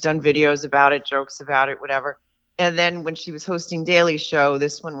 she's done videos about it, jokes about it, whatever. And then when she was hosting Daily Show,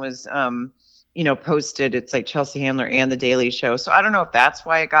 this one was, posted. It's like Chelsea Handler and The Daily Show. So I don't know if that's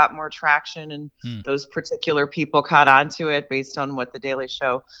why it got more traction and those particular people caught onto it based on what The Daily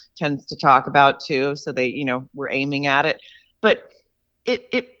Show tends to talk about too. So they, were aiming at it. But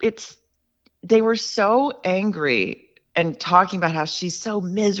they were so angry and talking about how she's so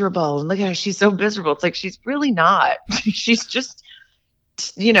miserable and look at her, she's so miserable. It's like, she's really not. She's just,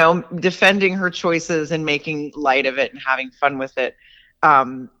 defending her choices and making light of it and having fun with it.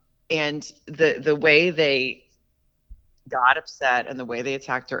 And the way they got upset and the way they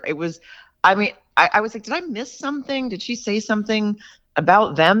attacked her, it was, I was like, did I miss something? Did she say something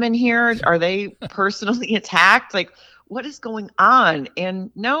about them in here? Are they personally attacked? Like, what is going on? And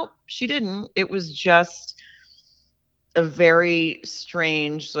no, she didn't. It was just a very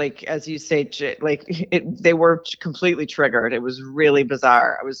strange, like, as you say, they were completely triggered. It was really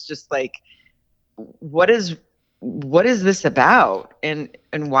bizarre. I was just like, what is this about? And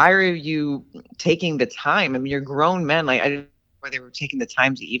why are you taking the time? I mean, you're grown men. Like, I didn't know why they were taking the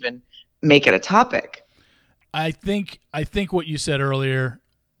time to even make it a topic. I think what you said earlier,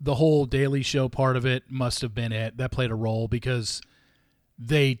 the whole Daily Show part of it must have been it. That played a role because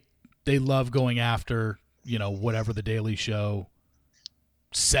they love going after, whatever the Daily Show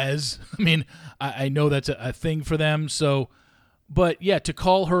says. I mean, I know that's a thing for them. So, but yeah, to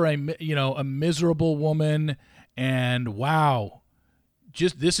call her a miserable woman. And wow,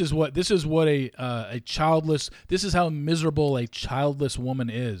 just this is what a childless. This is how miserable a childless woman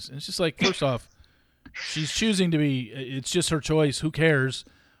is. And it's just like, first off, she's choosing to be. It's just her choice. Who cares?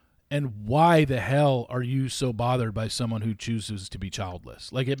 And why the hell are you so bothered by someone who chooses to be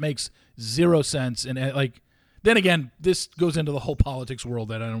childless? Like, it makes zero sense. And like, then again, this goes into the whole politics world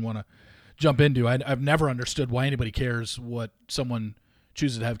that I don't want to jump into. I've never understood why anybody cares what someone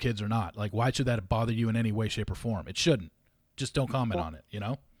chooses to have kids or not. Like, why should that bother you in any way, shape, or form? It shouldn't. Just don't comment on it,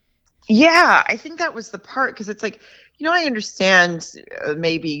 Yeah, I think that was the part, because it's like, I understand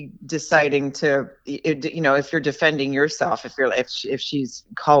maybe deciding to, if you're defending yourself, if she's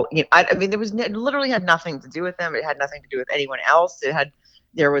called, I mean, it literally had nothing to do with them. It had nothing to do with anyone else.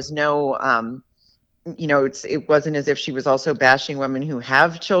 There was no, it wasn't as if she was also bashing women who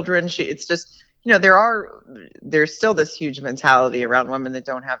have children. It's just, there's still this huge mentality around women that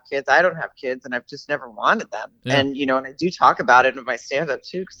don't have kids. I don't have kids, and I've just never wanted them. Yeah. And, and I do talk about it in my stand-up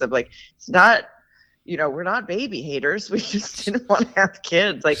too, because I'm like, it's not, we're not baby haters. We just didn't want to have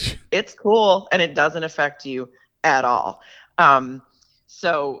kids. Like, it's cool, and it doesn't affect you at all.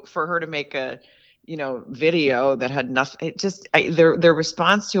 So for her to make a, video that had nothing, their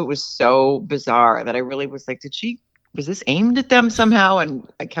response to it was so bizarre that I really was like, was this aimed at them somehow? And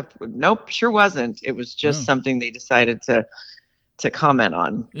I kept, nope, sure wasn't. It was just something they decided to comment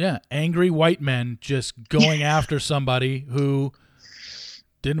on. Yeah, angry white men just going after somebody who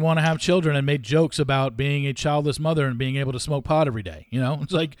didn't want to have children and made jokes about being a childless mother and being able to smoke pot every day.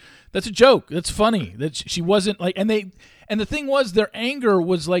 It's like, that's a joke. That's funny. That she wasn't like, and the thing was, their anger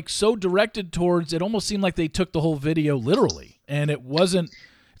was like so directed towards, it almost seemed like they took the whole video literally. And it wasn't,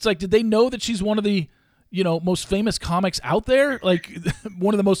 it's like, did they know that she's one of the, most famous comics out there, like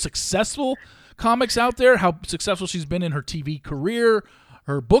one of the most successful comics out there, how successful she's been in her TV career,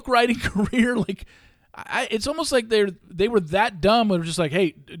 her book writing career? Like, it's almost like they were that dumb. They were just like,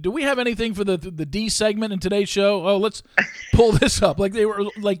 hey, do we have anything for the D segment in today's show? Oh, let's pull this up. Like, they were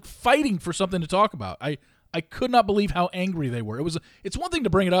like fighting for something to talk about. I could not believe how angry they were. It's one thing to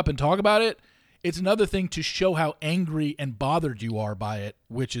bring it up and talk about it. It's another thing to show how angry and bothered you are by it,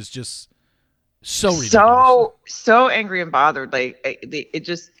 which is just so ridiculous. So angry and bothered. Like,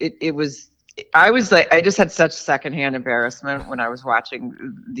 it was. I was like, I just had such secondhand embarrassment when I was watching,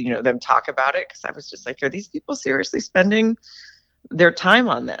 them talk about it, because I was just like, are these people seriously spending their time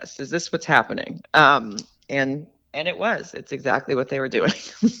on this? Is this what's happening? And it's exactly what they were doing.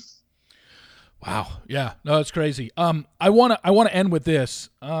 Wow. Yeah. No, it's crazy. I want to end with this.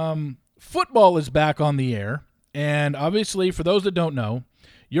 Football is back on the air, and obviously, for those that don't know,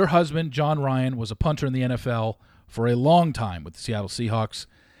 your husband, John Ryan, was a punter in the NFL for a long time with the Seattle Seahawks.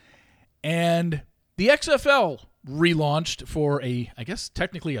 And the XFL relaunched for I guess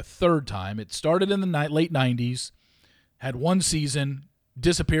technically a third time. It started in the late 90s, had one season,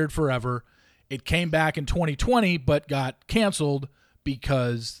 disappeared forever. It came back in 2020, but got canceled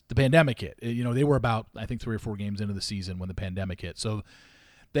because the pandemic hit. You know, they were about, I think, 3 or 4 games into the season when the pandemic hit. So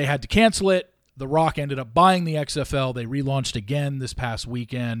they had to cancel it. The Rock ended up buying the XFL. They relaunched again this past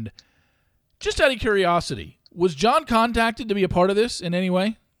weekend. Just out of curiosity, was John contacted to be a part of this in any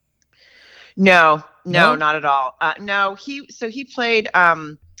way? No, not at all. No, he played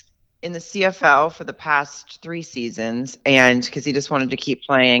in the CFL for the past 3 seasons, and because he just wanted to keep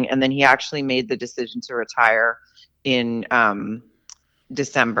playing, and then he actually made the decision to retire in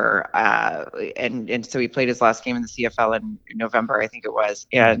December, and so he played his last game in the CFL in November, I think it was,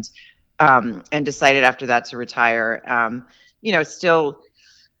 and decided after that to retire. Still,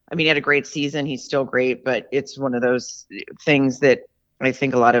 I mean, he had a great season. He's still great, but it's one of those things that I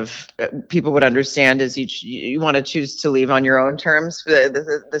think a lot of people would understand is you want to choose to leave on your own terms for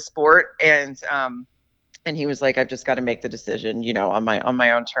the sport. And he was like, I've just got to make the decision, on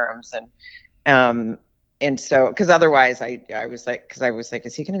my own terms. And so, because otherwise I was like,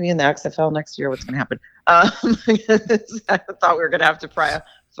 is he going to be in the XFL next year? What's going to happen? I thought we were going to have to pry a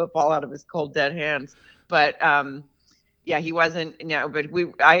football out of his cold, dead hands. But, yeah, he wasn't. But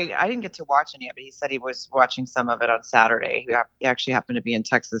I didn't get to watch any of it. He said he was watching some of it on Saturday. He actually happened to be in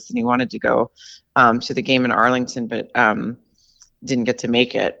Texas, and he wanted to go to the game in Arlington, but didn't get to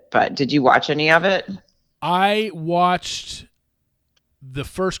make it. But did you watch any of it? I watched the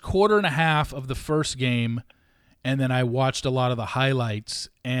first quarter and a half of the first game, and then I watched a lot of the highlights.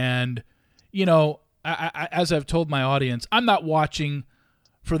 And I as I've told my audience, I'm not watching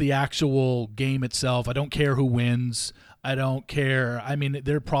for the actual game itself. I don't care who wins. I don't care. I mean,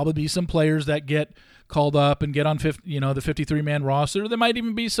 there'd probably be some players that get called up and get on the 53-man roster. There might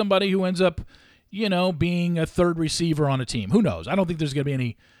even be somebody who ends up, being a third receiver on a team. Who knows? I don't think there's going to be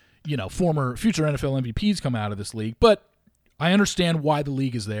any, future NFL MVPs come out of this league. But I understand why the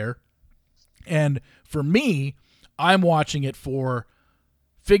league is there. And for me, I'm watching it for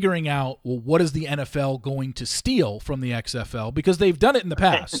figuring out, well, what is the NFL going to steal from the XFL? Because they've done it in the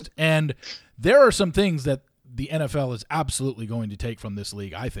past. And there are some things that the NFL is absolutely going to take from this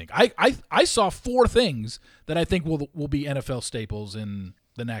league, I think. I saw 4 things that I think will be NFL staples in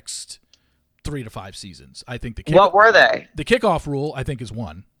the next 3 to 5 seasons. I think what were they? The kickoff rule, I think, is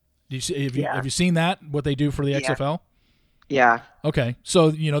one. Have you seen that, what they do for the XFL? Yeah. Okay. So,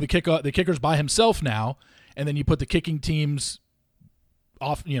 the kicker's by himself now, and then you put the kicking teams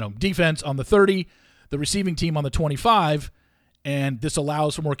off, defense on the 30, the receiving team on the 25, and this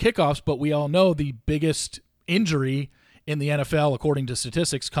allows for more kickoffs. But we all know the biggest injury in the NFL, according to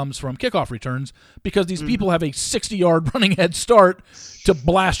statistics, comes from kickoff returns because these people have a 60-yard running head start to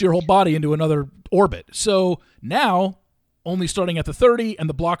blast your whole body into another orbit. So now, only starting at the 30 and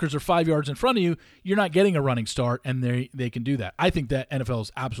the blockers are 5 yards in front of you, you're not getting a running start, and they can do that. I think that NFL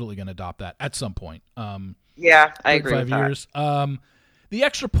is absolutely going to adopt that at some point. Yeah, I agree with 5 years. The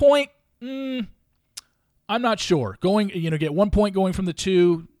extra point, I'm not sure. Get 1 point going from the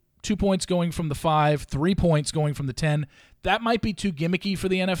 2, 2 points going from the 5, 3 points going from the 10. That might be too gimmicky for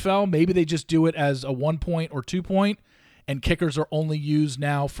the NFL. Maybe they just do it as a 1 point or 2 point, and kickers are only used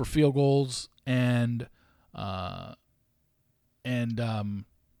now for field goals and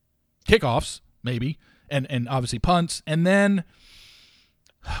kickoffs, maybe, and obviously punts. And then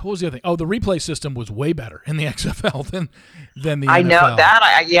what was the other thing? Oh, the replay system was way better in the XFL than the NFL. I know that.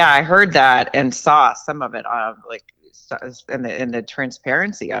 I heard that and saw some of it. And the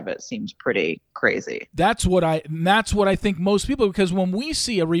transparency of it seems pretty crazy. That's what I think most people, because when we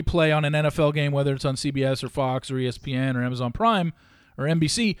see a replay on an NFL game, whether it's on CBS or Fox or ESPN or Amazon Prime or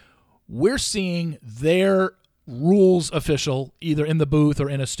NBC, we're seeing their rules official either in the booth or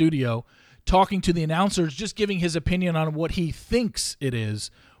in a studio talking to the announcers, just giving his opinion on what he thinks it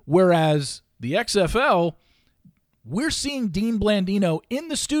is. Whereas the XFL, we're seeing Dean Blandino in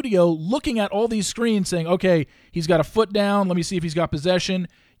the studio looking at all these screens saying, okay, he's got a foot down. Let me see if he's got possession.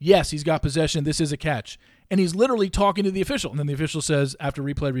 Yes, he's got possession. This is a catch. And he's literally talking to the official. And then the official says, after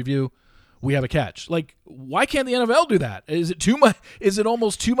replay review, we have a catch. Like, why can't the NFL do that? Is it too much? Is it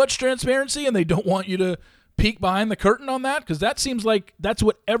almost too much transparency and they don't want you to peek behind the curtain on that? Because that seems like that's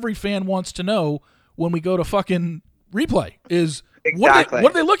what every fan wants to know when we go to fucking replay is exactly.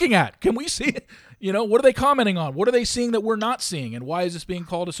 What are they looking at? Can we see it? What are they commenting on? What are they seeing that we're not seeing? And why is this being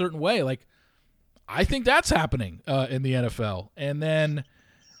called a certain way? Like, I think that's happening in the NFL. And then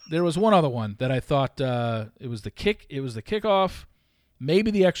there was one other one that I thought it was the kickoff, maybe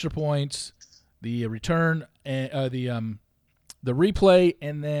the extra points, the return, the replay,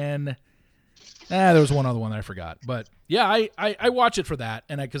 and then there was one other one that I forgot. But yeah, I watch it for that,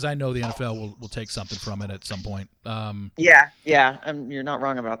 and because I know the NFL will take something from it at some point. Yeah, you're not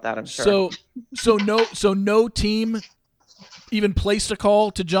wrong about that. I'm sure. So no team even placed a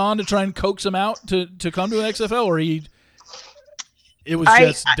call to John to try and coax him out to come to an XFL, or it was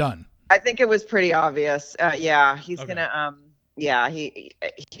just done? I think it was pretty obvious. Yeah, he's gonna. Yeah, he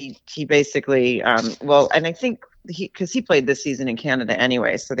basically. Well, and I think because he played this season in Canada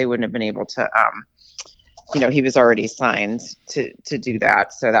anyway, so they wouldn't have been able to. He was already signed to do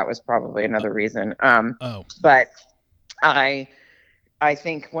that, so that was probably another reason. But I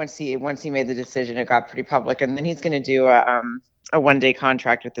think once he made the decision, it got pretty public, and then he's going to do a 1-day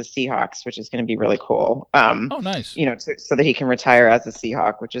contract with the Seahawks, which is going to be really cool. Nice. So that he can retire as a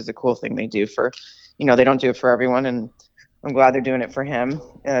Seahawk, which is a cool thing they do for, they don't do it for everyone, and I'm glad they're doing it for him.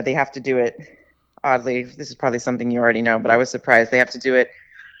 They have to do it. Oddly, this is probably something you already know, but I was surprised they have to do it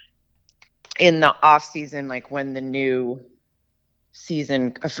in the off season, like when the new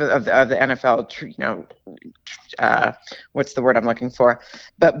season of the NFL, what's the word I'm looking for?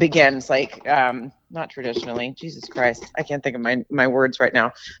 But begins, like, not traditionally. Jesus Christ, I can't think of my words right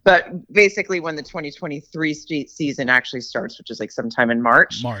now. But basically, when the 2023 season actually starts, which is like sometime in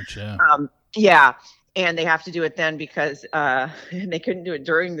March. Yeah. Yeah. And they have to do it then because they couldn't do it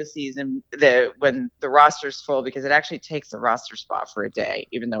during the season when the roster's full, because it actually takes a roster spot for a day,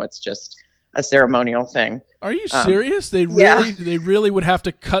 even though it's just a ceremonial thing. Are you serious? They really would have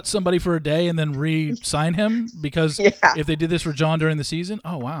to cut somebody for a day and then re-sign him because if they did this for John during the season?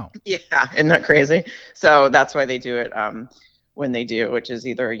 Oh, wow. Yeah, isn't that crazy? So that's why they do it when they do, which is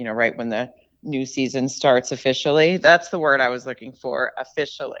either, right when the new season starts officially. That's the word I was looking for,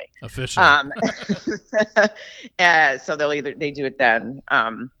 officially. Officially. So they do it then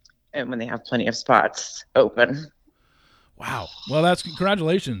and when they have plenty of spots open. Wow. Well, that's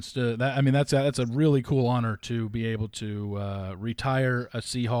congratulations to that. I mean, that's a really cool honor to be able to retire a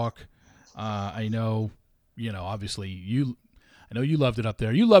Seahawk. I know, obviously I know you loved it up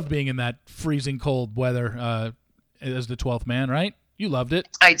there. You loved being in that freezing cold weather as the 12th man, right? You loved it.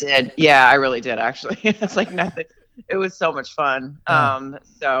 I did. Yeah, I really did, actually. It's like nothing. It was so much fun.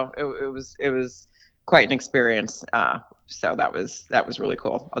 So it was quite an experience. So that was really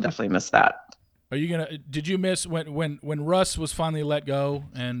cool. I'll definitely miss that. Did you miss when Russ was finally let go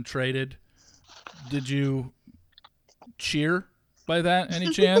and traded? Did you cheer by that any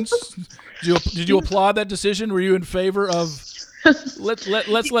chance? Did you applaud that decision? Were you in favor of let's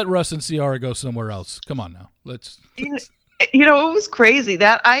let Russ and Ciara go somewhere else? Come on now. Let's it was crazy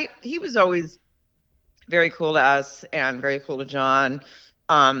that he was always very cool to us and very cool to John.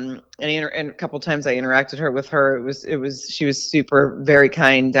 And a couple of times I interacted with her. It was she was super, very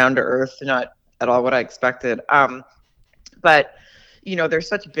kind, down to earth, not at all what I expected. But they're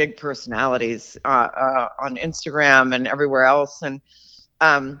such big personalities on Instagram and everywhere else, and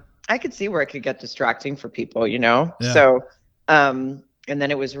I could see where it could get distracting for people, Yeah. So and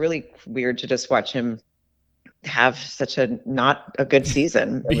then it was really weird to just watch him have such not a good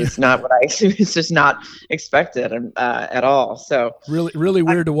season. It was not what it was just not expected at all. So really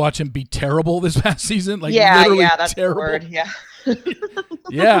weird to watch him be terrible this past season. Like literally that's terrible. The word. Yeah.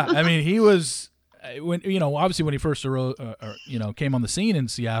 Yeah. I mean, he was obviously when he first came on the scene in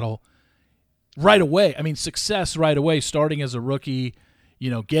Seattle right away. I mean, success right away, starting as a rookie,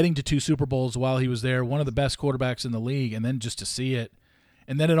 getting to 2 Super Bowls while he was there, one of the best quarterbacks in the league, and then just to see it.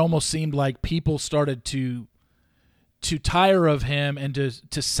 And then it almost seemed like people started to tire of him and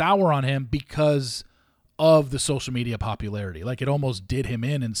to sour on him because of the social media popularity. Like, it almost did him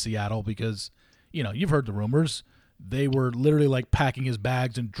in Seattle because, you've heard the rumors. They were literally like packing his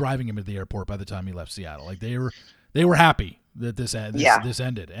bags and driving him to the airport by the time he left Seattle. Like, they were happy that this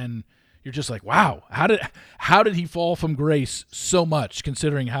ended. And you're just like, wow, how did he fall from grace so much,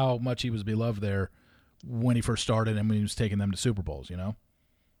 considering how much he was beloved there when he first started and when he was taking them to Super Bowls,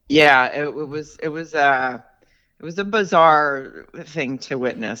 Yeah, it was a bizarre thing to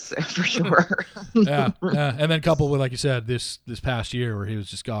witness for sure. yeah. And then coupled with, like you said, this past year where he was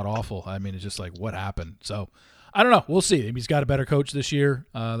just god awful. I mean, it's just like, what happened? So I don't know. We'll see. He's got a better coach this year.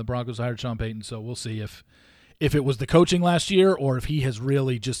 The Broncos hired Sean Payton, so we'll see if it was the coaching last year or if he has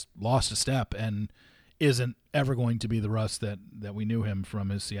really just lost a step and isn't ever going to be the Russ that we knew him from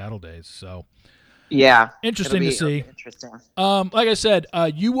his Seattle days. So yeah, interesting to see. Interesting. Like I said,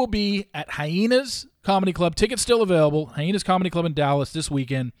 you will be at Hyenas Comedy Club. Tickets still available. Hyenas Comedy Club in Dallas this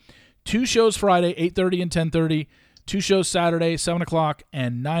weekend. 2 shows Friday, 8:30 and 10:30. 2 shows Saturday, 7 o'clock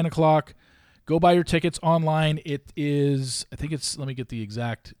and 9 o'clock. Go buy your tickets online. It is, let me get the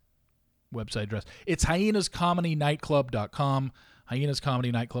exact website address. It's hyенascomedynightclub.com.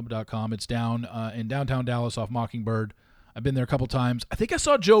 hyenascomedynightclub.com. It's down in downtown Dallas off Mockingbird. I've been there a couple times. I think I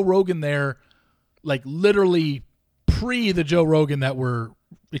saw Joe Rogan there, like literally pre the Joe Rogan that we're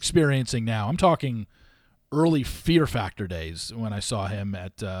experiencing now. I'm talking early Fear Factor days when I saw him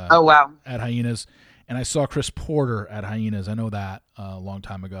at Oh, wow. at Hyenas, and I saw Chris Porter at Hyenas. I know that a long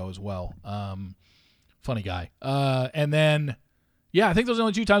time ago as well. Funny guy. And then, yeah, I think those are the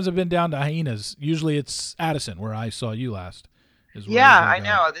only 2 times I've been down to Hyenas. Usually it's Addison where I saw you last. Yeah, I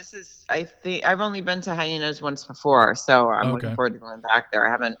know. I think I've only been to Hyenas once before, so I'm looking forward to going back there. I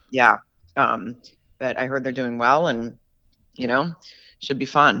haven't, but I heard they're doing well, and should be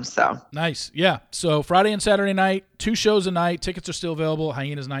fun. So nice, yeah. So Friday and Saturday night, 2 shows a night. Tickets are still available.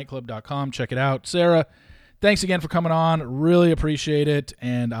 HyenasNightClub.com. Check it out. Sarah, thanks again for coming on. Really appreciate it,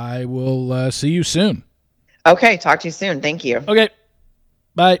 and I will see you soon. Okay, talk to you soon. Thank you. Okay,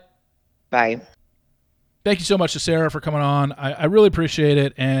 bye. Bye. Thank you so much to Sarah for coming on. I really appreciate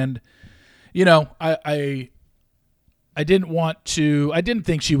it. And, I didn't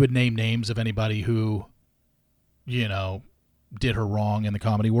think she would name names of anybody who, did her wrong in the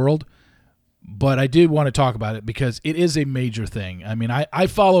comedy world. But I did want to talk about it because it is a major thing. I mean, I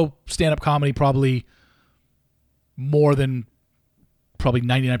follow stand-up comedy probably more than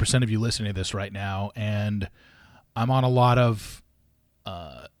 99% of you listening to this right now. And I'm on a lot of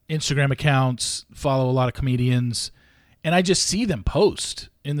Instagram accounts, follow a lot of comedians, and I just see them post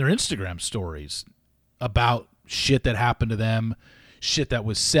in their Instagram stories about shit that happened to them, shit that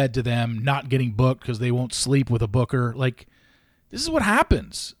was said to them, not getting booked because they won't sleep with a booker. Like, this is what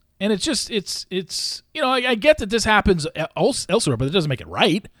happens. And it's I get that this happens elsewhere, but it doesn't make it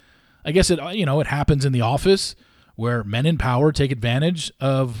right. I guess it happens in the office where men in power take advantage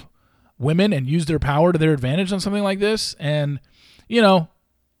of women and use their power to their advantage on something like this. And,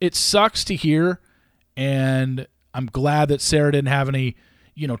 it sucks to hear, and I'm glad that Sarah didn't have any,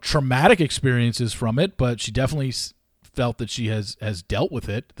 traumatic experiences from it, but she definitely felt that she has dealt with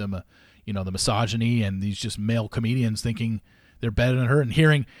it, the misogyny and these just male comedians thinking they're better than her, and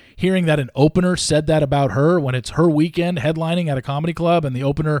hearing that an opener said that about her when it's her weekend headlining at a comedy club and the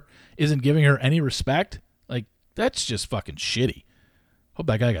opener isn't giving her any respect. Like, that's just fucking shitty. Hope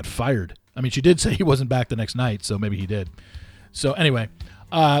that guy got fired. I mean, she did say he wasn't back the next night, so maybe he did. So anyway,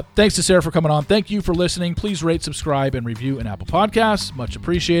 thanks to Sarah for coming on. Thank you for listening. Please rate, subscribe, and review in Apple Podcasts. Much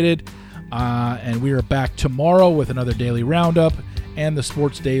appreciated. And we are back tomorrow with another daily roundup and the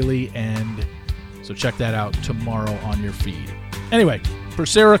Sports Daily. And so check that out tomorrow on your feed. Anyway, for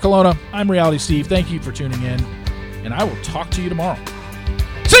Sarah Colonna, I'm Reality Steve. Thank you for tuning in, and I will talk to you tomorrow.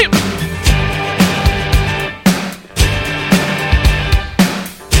 See you!